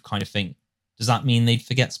of me would kind of think, does that mean they'd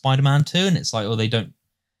forget Spider-Man too? And it's like, oh, they don't...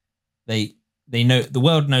 They know the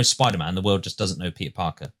world knows Spider-Man. The world just doesn't know Peter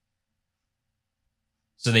Parker.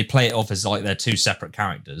 So they play it off as like they're two separate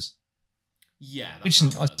characters. Yeah, which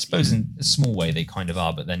I suppose in a small way they kind of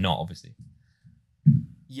are, but they're not, obviously.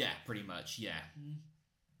 Yeah, pretty much. Yeah.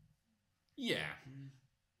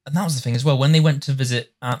 And that was the thing as well. When they went to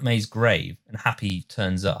visit Aunt May's grave and Happy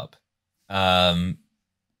turns up, I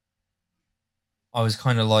was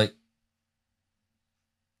kind of like,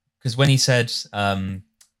 because when he said,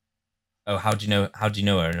 "Oh, how do you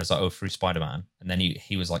know her?" and I was like, "Oh, through Spider-Man," and then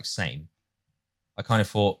he was like, "Same." I kind of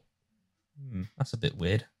thought, that's a bit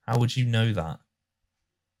weird. How would you know that?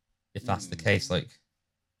 If that's the case, like,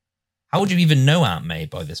 how would you even know Aunt May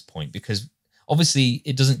by this point? Because obviously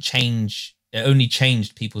it doesn't change. It only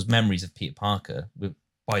changed people's memories of Peter Parker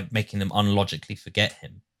by making them unlogically forget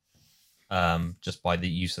him, just by the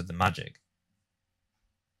use of the magic.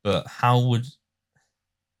 But how would...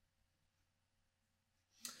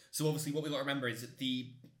 So obviously what we got to remember is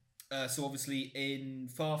that so obviously in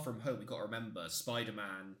Far From Home, we got to remember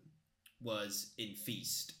Spider-Man was in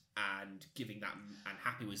Feast and giving that, and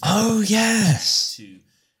Happy was yes, to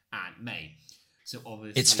Aunt May. So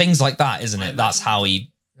obviously it's things like that, isn't it? That's how they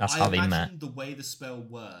met. The way the spell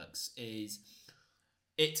works is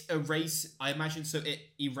it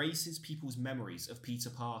erases people's memories of Peter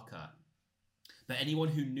Parker. But anyone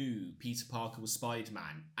who knew Peter Parker was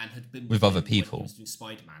Spider-Man and had been with other people when he was doing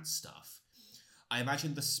Spider-Man stuff, I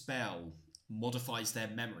imagine the spell modifies their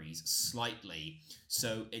memories slightly.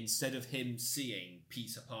 So instead of him seeing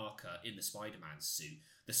Peter Parker in the Spider-Man suit,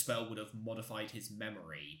 the spell would have modified his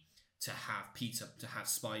memory to have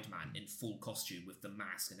Spider-Man in full costume with the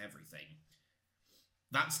mask and everything.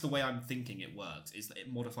 That's the way I'm thinking it works, is that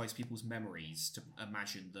it modifies people's memories to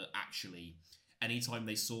imagine that actually anytime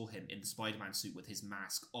they saw him in the Spider-Man suit with his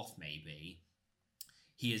mask off, maybe,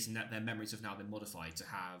 their memories have now been modified to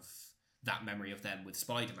have that memory of them with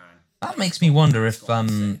Spider-Man. That makes me wonder if,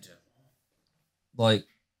 like,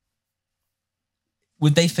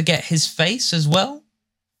 would they forget his face as well?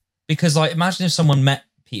 Because, like, imagine if someone met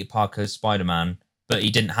Peter Parker as Spider-Man, but he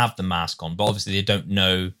didn't have the mask on. But obviously, they don't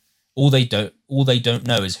know. All they don't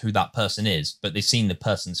know is who that person is. But they've seen the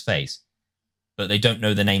person's face, but they don't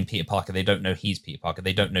know the name Peter Parker. They don't know he's Peter Parker.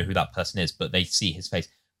 They don't know who that person is, but they see his face.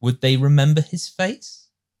 Would they remember his face?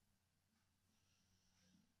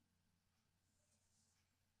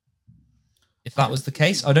 If that was the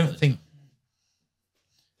case, I don't think...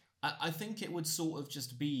 I think it would sort of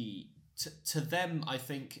just be... To them, I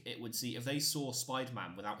think it would see... If they saw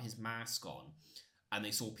Spider-Man without his mask on, and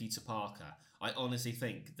they saw Peter Parker, I honestly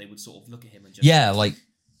think they would sort of look at him and just... Yeah, like...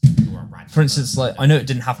 For instance, like, I know it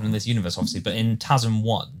didn't happen in this universe, obviously, but in TASM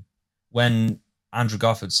 1, when Andrew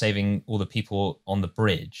Garfield's saving all the people on the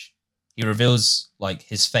bridge, he reveals, like,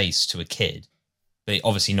 his face to a kid, but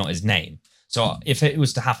obviously not his name. So if it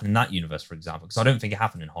was to happen in that universe, for example, because I don't think it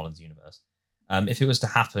happened in Holland's universe, if it was to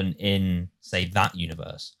happen in, say, that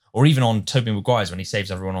universe, or even on Tobey Maguire's when he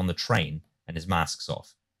saves everyone on the train and his mask's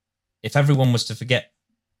off, if everyone was to forget...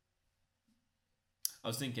 I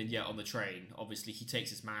was thinking, yeah, on the train, obviously he takes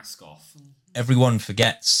his mask off. Everyone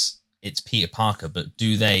forgets it's Peter Parker, but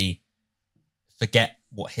do they forget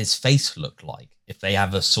what his face looked like if they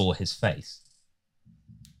ever saw his face?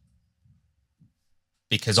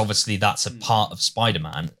 Because obviously that's a part of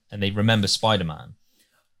Spider-Man, and they remember Spider-Man.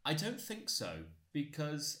 I don't think so,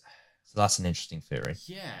 because... So that's an interesting theory.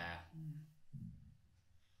 Yeah.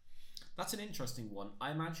 That's an interesting one. I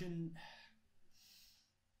imagine...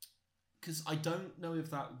 Because I don't know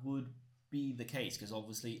if that would be the case, because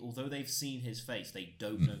obviously, although they've seen his face, they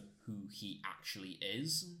don't know who he actually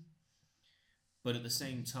is. But at the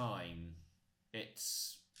same time,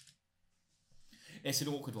 it's an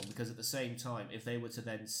awkward one, because at the same time, if they were to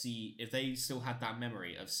then see... If they still had that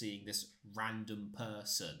memory of seeing this random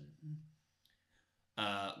person,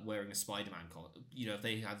 wearing a Spider-Man costume, if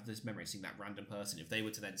they had this memory of seeing that random person, if they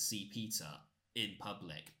were to then see Peter in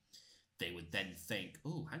public, they would then think,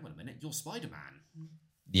 oh, hang on a minute, you're Spider-Man.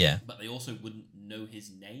 Yeah. But they also wouldn't know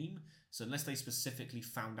his name. So unless they specifically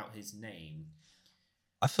found out his name,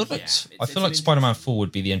 I feel like Spider-Man 4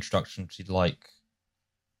 would be the introduction to like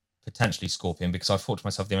potentially Scorpion, because I thought to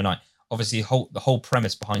myself the other night, obviously the whole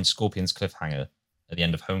premise behind Scorpion's cliffhanger at the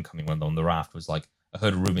end of Homecoming when they're on the raft was like, I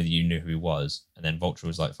heard a rumor that you knew who he was, and then Vulture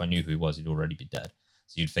was like, if I knew who he was, he'd already be dead.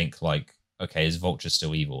 So you'd think like, okay, is Vulture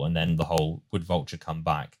still evil? And then would Vulture come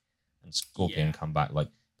back and Scorpion come back? Like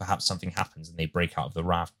perhaps something happens and they break out of the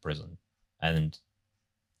raft prison and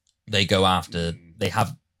they go after. They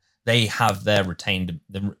have their retained.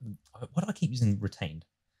 Why do I keep using retained?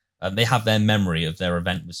 They have their memory of their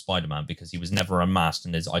event with Spider-Man because he was never unmasked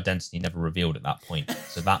and his identity never revealed at that point.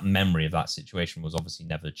 So that memory of that situation was obviously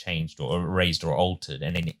never changed or erased or altered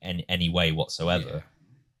in any way whatsoever.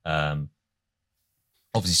 Yeah.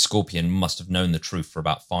 Obviously, Scorpion must have known the truth for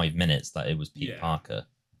about 5 minutes that it was Peter Parker.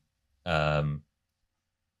 Oh,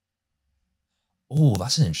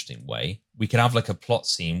 that's an interesting way. We could have like a plot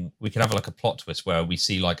scene. We could have like a plot twist where we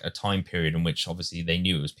see like a time period in which obviously they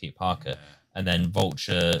knew it was Peter Parker. Yeah. And then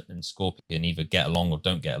Vulture and Scorpion either get along or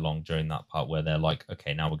don't get along during that part where they're like,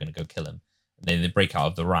 okay, now we're going to go kill him. And then they break out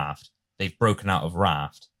of the raft. They've broken out of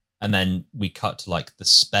raft. And then we cut to like the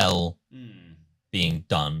spell being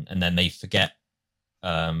done. And then they forget.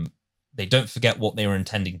 They don't forget what they were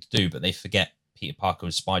intending to do, but they forget Peter Parker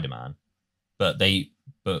was Spider-Man. But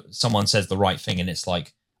someone says the right thing and it's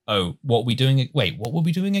like, oh, what were we doing? Wait, what were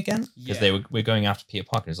we doing again? Because we're going after Peter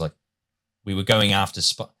Parker. It's like, we were going after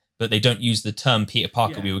but they don't use the term Peter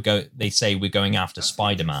Parker. Yeah. They say we're going after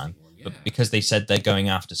Spider-Man, but because they said they're going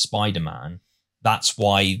after Spider-Man, that's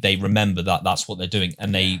why they remember that's what they're doing.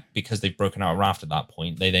 And because they've broken out of raft at that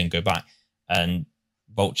point, they then go back and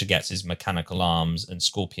Vulture gets his mechanical arms and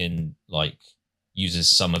Scorpion like uses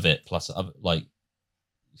some of it plus like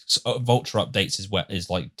Vulture updates his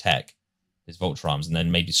like tech, his Vulture arms, and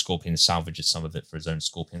then maybe Scorpion salvages some of it for his own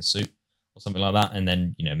Scorpion suit. Or something like that, and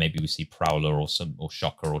then maybe we see Prowler or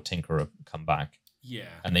Shocker or Tinkerer come back. Yeah,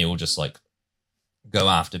 and they all just like go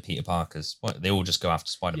after Peter Parker's. They all just go after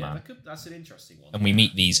Spider-Man. Yeah, that's an interesting one. And we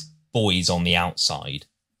meet these boys on the outside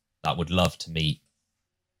that would love to meet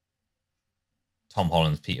Tom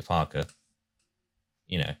Holland's Peter Parker.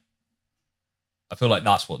 I feel like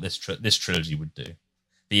that's what this trilogy would do.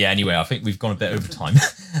 But yeah, anyway, I think we've gone a bit over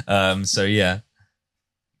time. So yeah.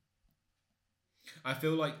 I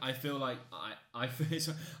feel like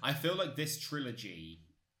this trilogy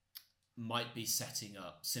might be setting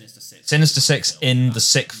up Sinister Six. Sinister Six in the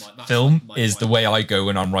sixth film is the way I go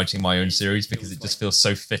when I'm writing my own series because it just feels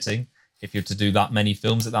so fitting if you're to do that many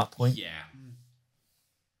films at that point. Yeah,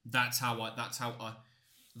 that's how I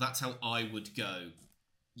would go.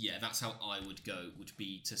 Yeah, that's how I would go. Would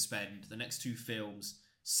be to spend the next 2 films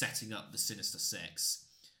setting up the Sinister Six.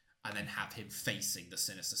 And then have him facing the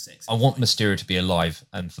Sinister Six. I want Mysterio to be alive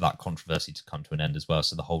and for that controversy to come to an end as well.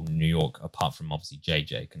 So the whole New York, apart from obviously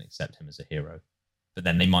JJ, can accept him as a hero. But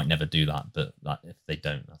then they might never do that. But if they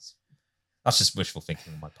don't, that's just wishful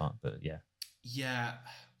thinking on my part. But yeah. Yeah,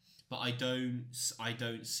 but I don't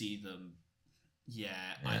see them. Yeah.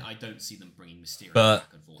 I don't see them bringing Mysterio back,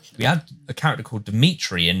 unfortunately. We had a character called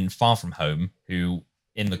Dimitri in Far From Home, who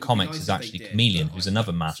in the comics is actually Chameleon, who's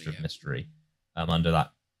another master of mystery under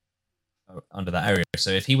that area. So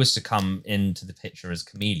if he was to come into the picture as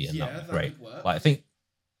Chameleon, that would be great. Like, I think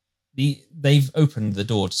they've opened the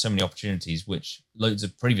door to so many opportunities, which loads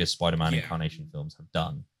of previous Spider-Man incarnation films have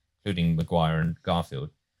done, including Maguire and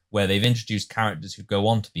Garfield, where they've introduced characters who go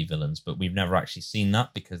on to be villains, but we've never actually seen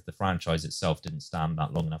that because the franchise itself didn't stand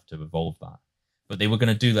that long enough to evolve that. But they were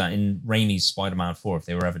going to do that in Raimi's Spider-Man 4 if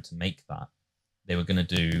they were ever to make that. They were going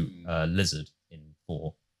to do Lizard in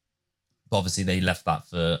 4. But obviously, they left that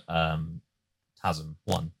for TASM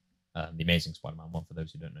 1, the Amazing Spider-Man 1, for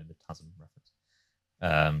those who don't know the TASM reference.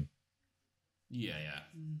 I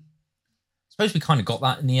suppose we kind of got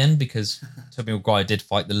that in the end because Tobey Maguire did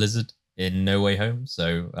fight the Lizard in No Way Home,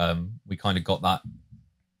 so we kind of got that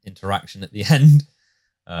interaction at the end.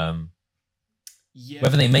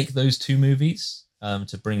 Whether they make those 2 movies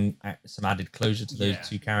to bring some added closure to those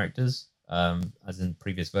 2 characters, as in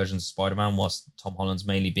previous versions of Spider-Man, whilst Tom Holland's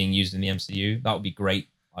mainly being used in the MCU, that would be great.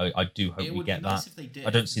 I do hope we get that. I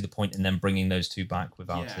don't see the point in them bringing those 2 back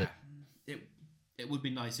without it. It would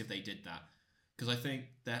be nice if they did that, because I think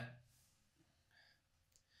that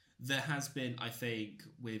there has been, I think,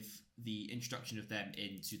 with the introduction of them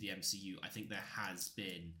into the MCU, I think there has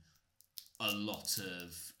been a lot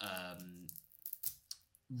of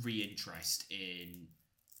re-interest in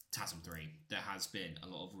TASM 3. There has been a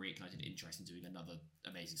lot of reignited interest in doing another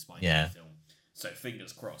Amazing Spider-Man film. So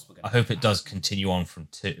fingers crossed. I hope it does continue on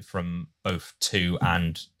from both 2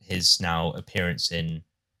 and his now appearance in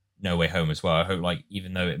No Way Home as well. I hope, like,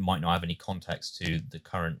 even though it might not have any context to the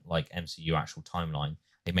current like MCU actual timeline,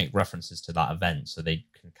 they make references to that event so they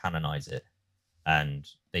can canonize it, and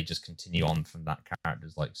they just continue on from that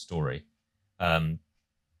character's like story.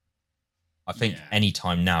 I think any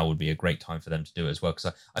time now would be a great time for them to do it as well,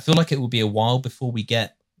 because I feel like it will be a while before we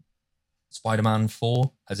get Spider-Man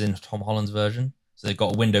 4, as in Tom Holland's version. So they've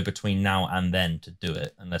got a window between now and then to do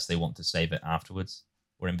it, unless they want to save it afterwards,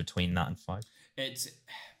 or in between that and 5. It's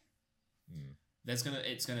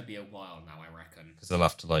gonna be a while now, I reckon, because they'll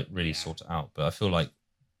have to like really sort it out. But I feel like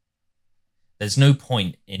there's no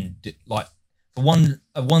point in like, for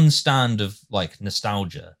one stand of like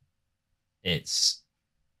nostalgia, it's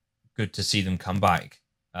good to see them come back,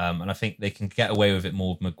 and I think they can get away with it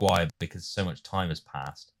more with Maguire because so much time has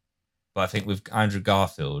passed. But I think with Andrew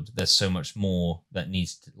Garfield, there's so much more that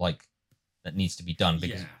needs to be done,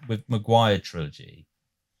 because with Maguire trilogy,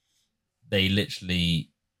 they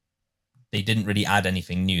didn't really add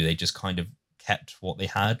anything new. They just kind of kept what they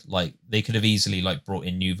had. Like, they could have easily like brought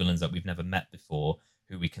in new villains that we've never met before,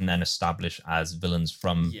 who we can then establish as villains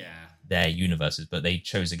from their universes. But they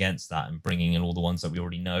chose against that and bringing in all the ones that we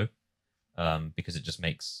already know, because it just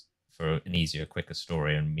makes for an easier, quicker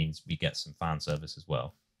story and means we get some fan service as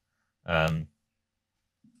well.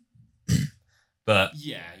 But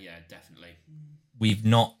definitely. We've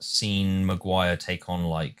not seen Maguire take on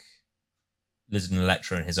like Lizard and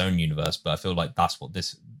Electro in his own universe, but I feel like that's what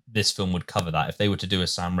this film would cover. That if they were to do a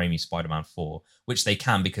Sam Raimi Spider-Man 4, which they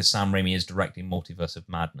can because Sam Raimi is directing Multiverse of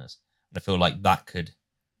Madness, and I feel like that could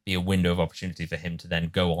be a window of opportunity for him to then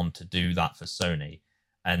go on to do that for Sony,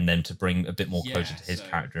 and then to bring a bit more closure to his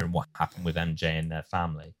character and what happened with MJ and their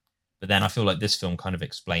family. But then I feel like this film kind of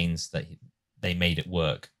explains that they made it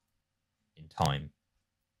work in time.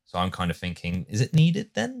 So I'm kind of thinking, is it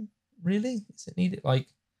needed then? Really? Is it needed? Like,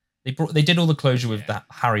 they did all the closure with the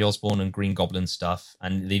Harry Osborn and Green Goblin stuff,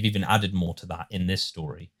 and they've even added more to that in this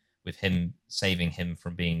story, with him saving him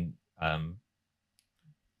from being,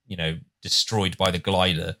 destroyed by the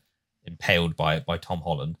glider, impaled by Tom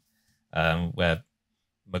Holland, where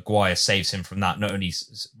Maguire saves him from that, not only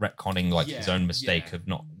retconning his own mistake of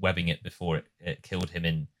not webbing it before it killed him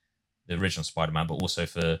in the original Spider-Man, but also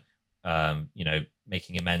for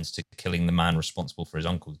making amends to killing the man responsible for his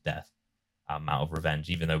uncle's death out of revenge,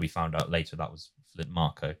 even though we found out later that was Flint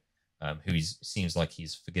Marko, who seems like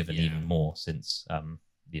he's forgiven even more since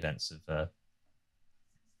the events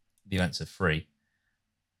of 3.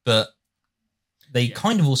 But they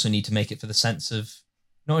kind of also need to make it for the sense of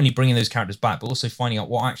not only bringing those characters back, but also finding out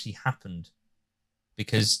what actually happened,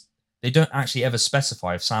 because they don't actually ever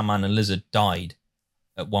specify if Sandman and Lizard died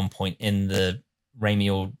at one point in the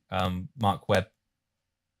Raimi or Mark Webb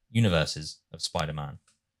universes of Spider-Man.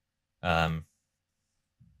 Well,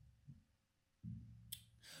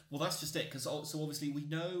 that's just it, because obviously we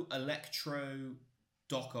know Electro,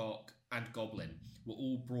 Doc Ock, and Goblin were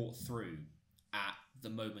all brought through at the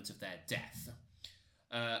moment of their death.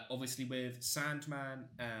 Obviously, with Sandman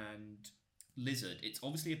and Lizard, it's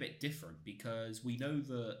obviously a bit different, because we know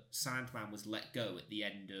that Sandman was let go at the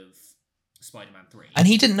end of Spider-Man 3. And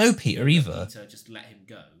he didn't know Peter either. Peter just let him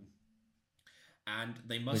go. And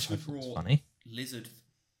they must have brought funny. Lizard...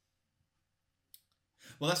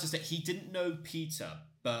 Well, that's just it. He didn't know Peter,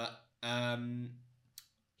 but...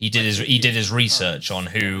 He did his research on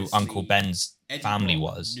who Uncle Ben's family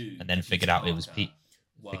was, and then figured out it was Pete.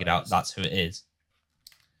 Figured out that's who it is.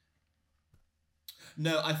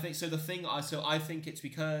 No, I think so. I think it's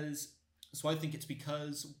because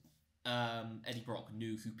Eddie Brock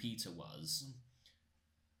knew who Peter was.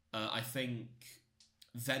 I think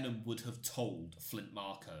Venom would have told Flint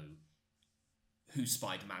Marko who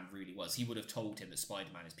Spider-Man really was. He would have told him that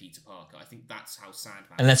Spider-Man is Peter Parker. I think that's how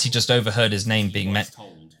Sandman... Unless he just overheard his name being mentioned.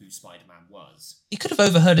 Told who Spider-Man was. He could have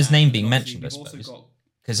overheard his name being mentioned, I suppose.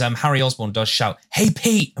 Because Harry Osborn does shout, "Hey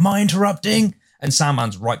Pete, am I interrupting?" And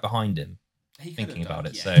Sandman's right behind him, thinking about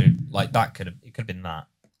it. So, like, it could have been that.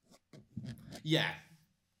 Yeah.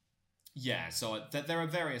 So there are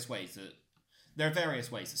various ways that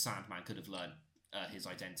Sandman could have learned his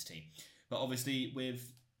identity. But obviously,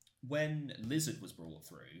 when Lizard was brought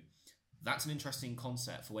through, that's an interesting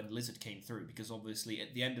concept for when Lizard came through, because obviously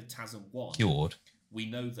at the end of TASM 1, cured, we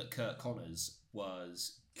know that Kurt Connors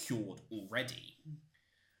was cured already.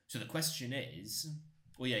 So the question is,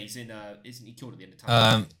 Well, yeah, he's in. Isn't he killed at the end of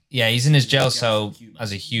time? Yeah, he's in his He's in jail jail cell as a human.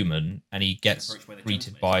 as a human, and he gets approached by the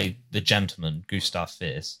greeted gentleman. by the gentleman, Gustav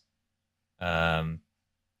Fierce,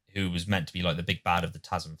 who was meant to be like the big bad of the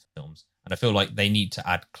TASM films. And I feel like they need to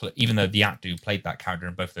add, even though the actor who played that character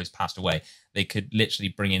and both of those passed away, they could literally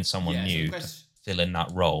bring in someone Yeah, so new the to quest- fill in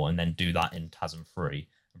that role and then do that in TASM 3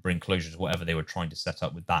 and bring closure to whatever they were trying to set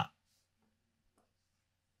up with that.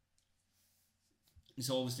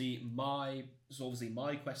 So obviously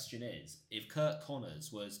my question is, if Kurt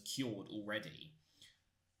Connors was cured already,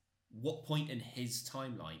 what point in his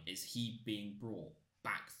timeline is he being brought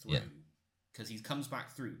back through? Because he comes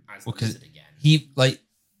back through as the Lizard again.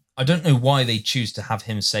 I don't know why they choose to have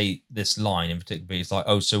him say this line in particular, but it's like,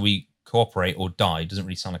 oh, so we cooperate or die. It doesn't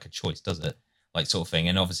really sound like a choice, does it? Like, sort of thing.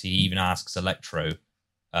 And obviously he even asks Electro,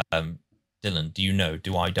 Dylan, do you know,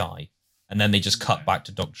 do I die? And then they just cut back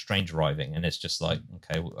to Doctor Strange arriving, and it's just like,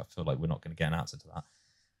 okay, well, I feel like we're not going to get an answer to that.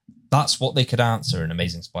 That's what they could answer in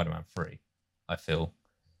Amazing Spider-Man 3, I feel.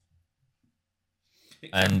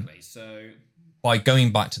 Exactly. And so by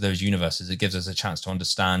going back to those universes, it gives us a chance to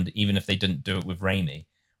understand, even if they didn't do it with Raimi,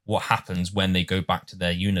 what happens when they go back to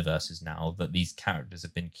their universes now that these characters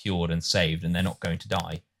have been cured and saved and they're not going to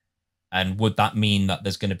die. And would that mean that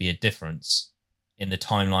there's going to be a difference in the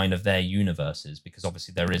timeline of their universes? Because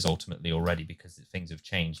obviously there is ultimately already, because things have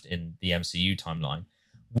changed in the MCU timeline.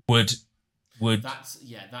 Would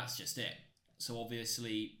that's just it. So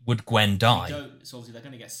obviously, would Gwen die? So obviously they're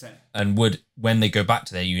going to get sent. And would, when they go back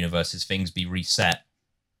to their universes, things be reset?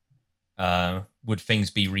 Would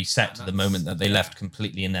things be reset to the moment that they left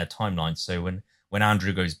completely in their timeline? So when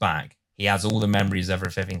Andrew goes back, he has all the memories of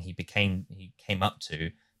everything he came up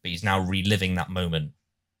to, but he's now reliving that moment.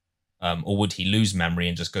 Or would he lose memory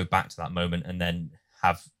and just go back to that moment and then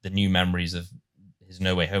have the new memories of his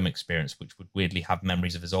No Way Home experience, which would weirdly have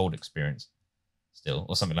memories of his old experience still,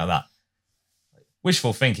 or something like that?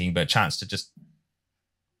 Wishful thinking, but a chance to just...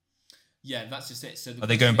 Yeah, that's just it. So are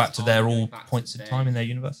they going back to their all points of time in their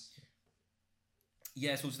universe?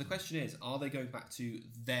 Yeah, so the question is, are they going back to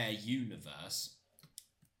their universe,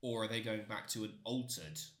 or are they going back to an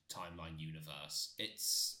altered timeline universe?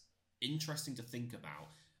 It's interesting to think about,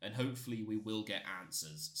 and hopefully we will get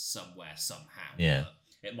answers somewhere, somehow. Yeah.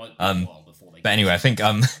 It might be a while before they... But anyway, I think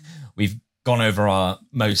we've gone over our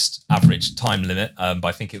most average time limit, but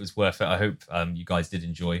I think it was worth it. I hope you guys did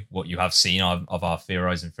enjoy what you have seen of our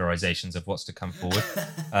theorizations of what's to come forward.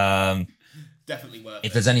 Definitely worth it.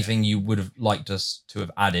 If there's anything you would have liked us to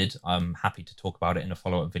have added, I'm happy to talk about it in a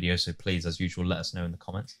follow-up video, so please, as usual, let us know in the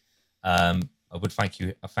comments. I would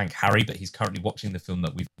thank Harry, but he's currently watching the film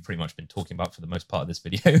that we've pretty much been talking about for the most part of this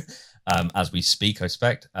video as we speak, I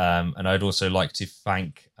expect. And I'd also like to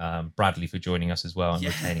thank Bradley for joining us as well and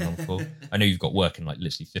retaining on the call. I know you've got work in like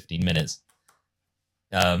literally 15 minutes.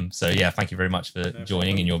 So yeah, thank you very much for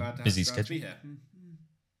joining in your busy schedule.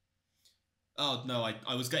 Oh no,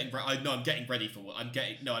 I was getting I'm getting ready for what I'm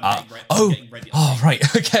getting. No, I'm getting ready. Oh, I'm getting ready.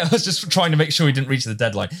 right. Okay, I was just trying to make sure we didn't reach the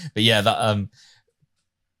deadline. But yeah, that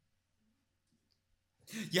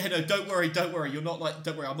Yeah, no, don't worry. You're not like,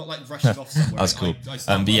 don't worry, I'm not like rushing off somewhere. That's cool.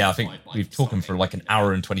 But yeah, I think we've talking for like an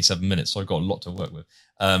hour and 27 minutes, so I've got a lot to work with.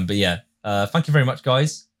 But yeah, thank you very much,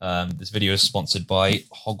 guys. This video is sponsored by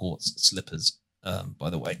Hogwarts Slippers,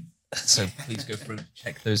 by the way. So please go through,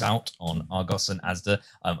 check those out on Argos and Asda.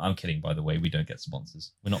 I'm kidding, by the way. We don't get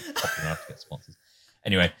sponsors. We're not popular enough to get sponsors.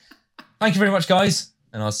 Anyway, thank you very much, guys,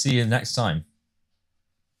 and I'll see you next time.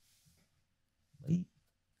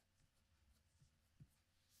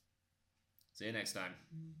 See you next time.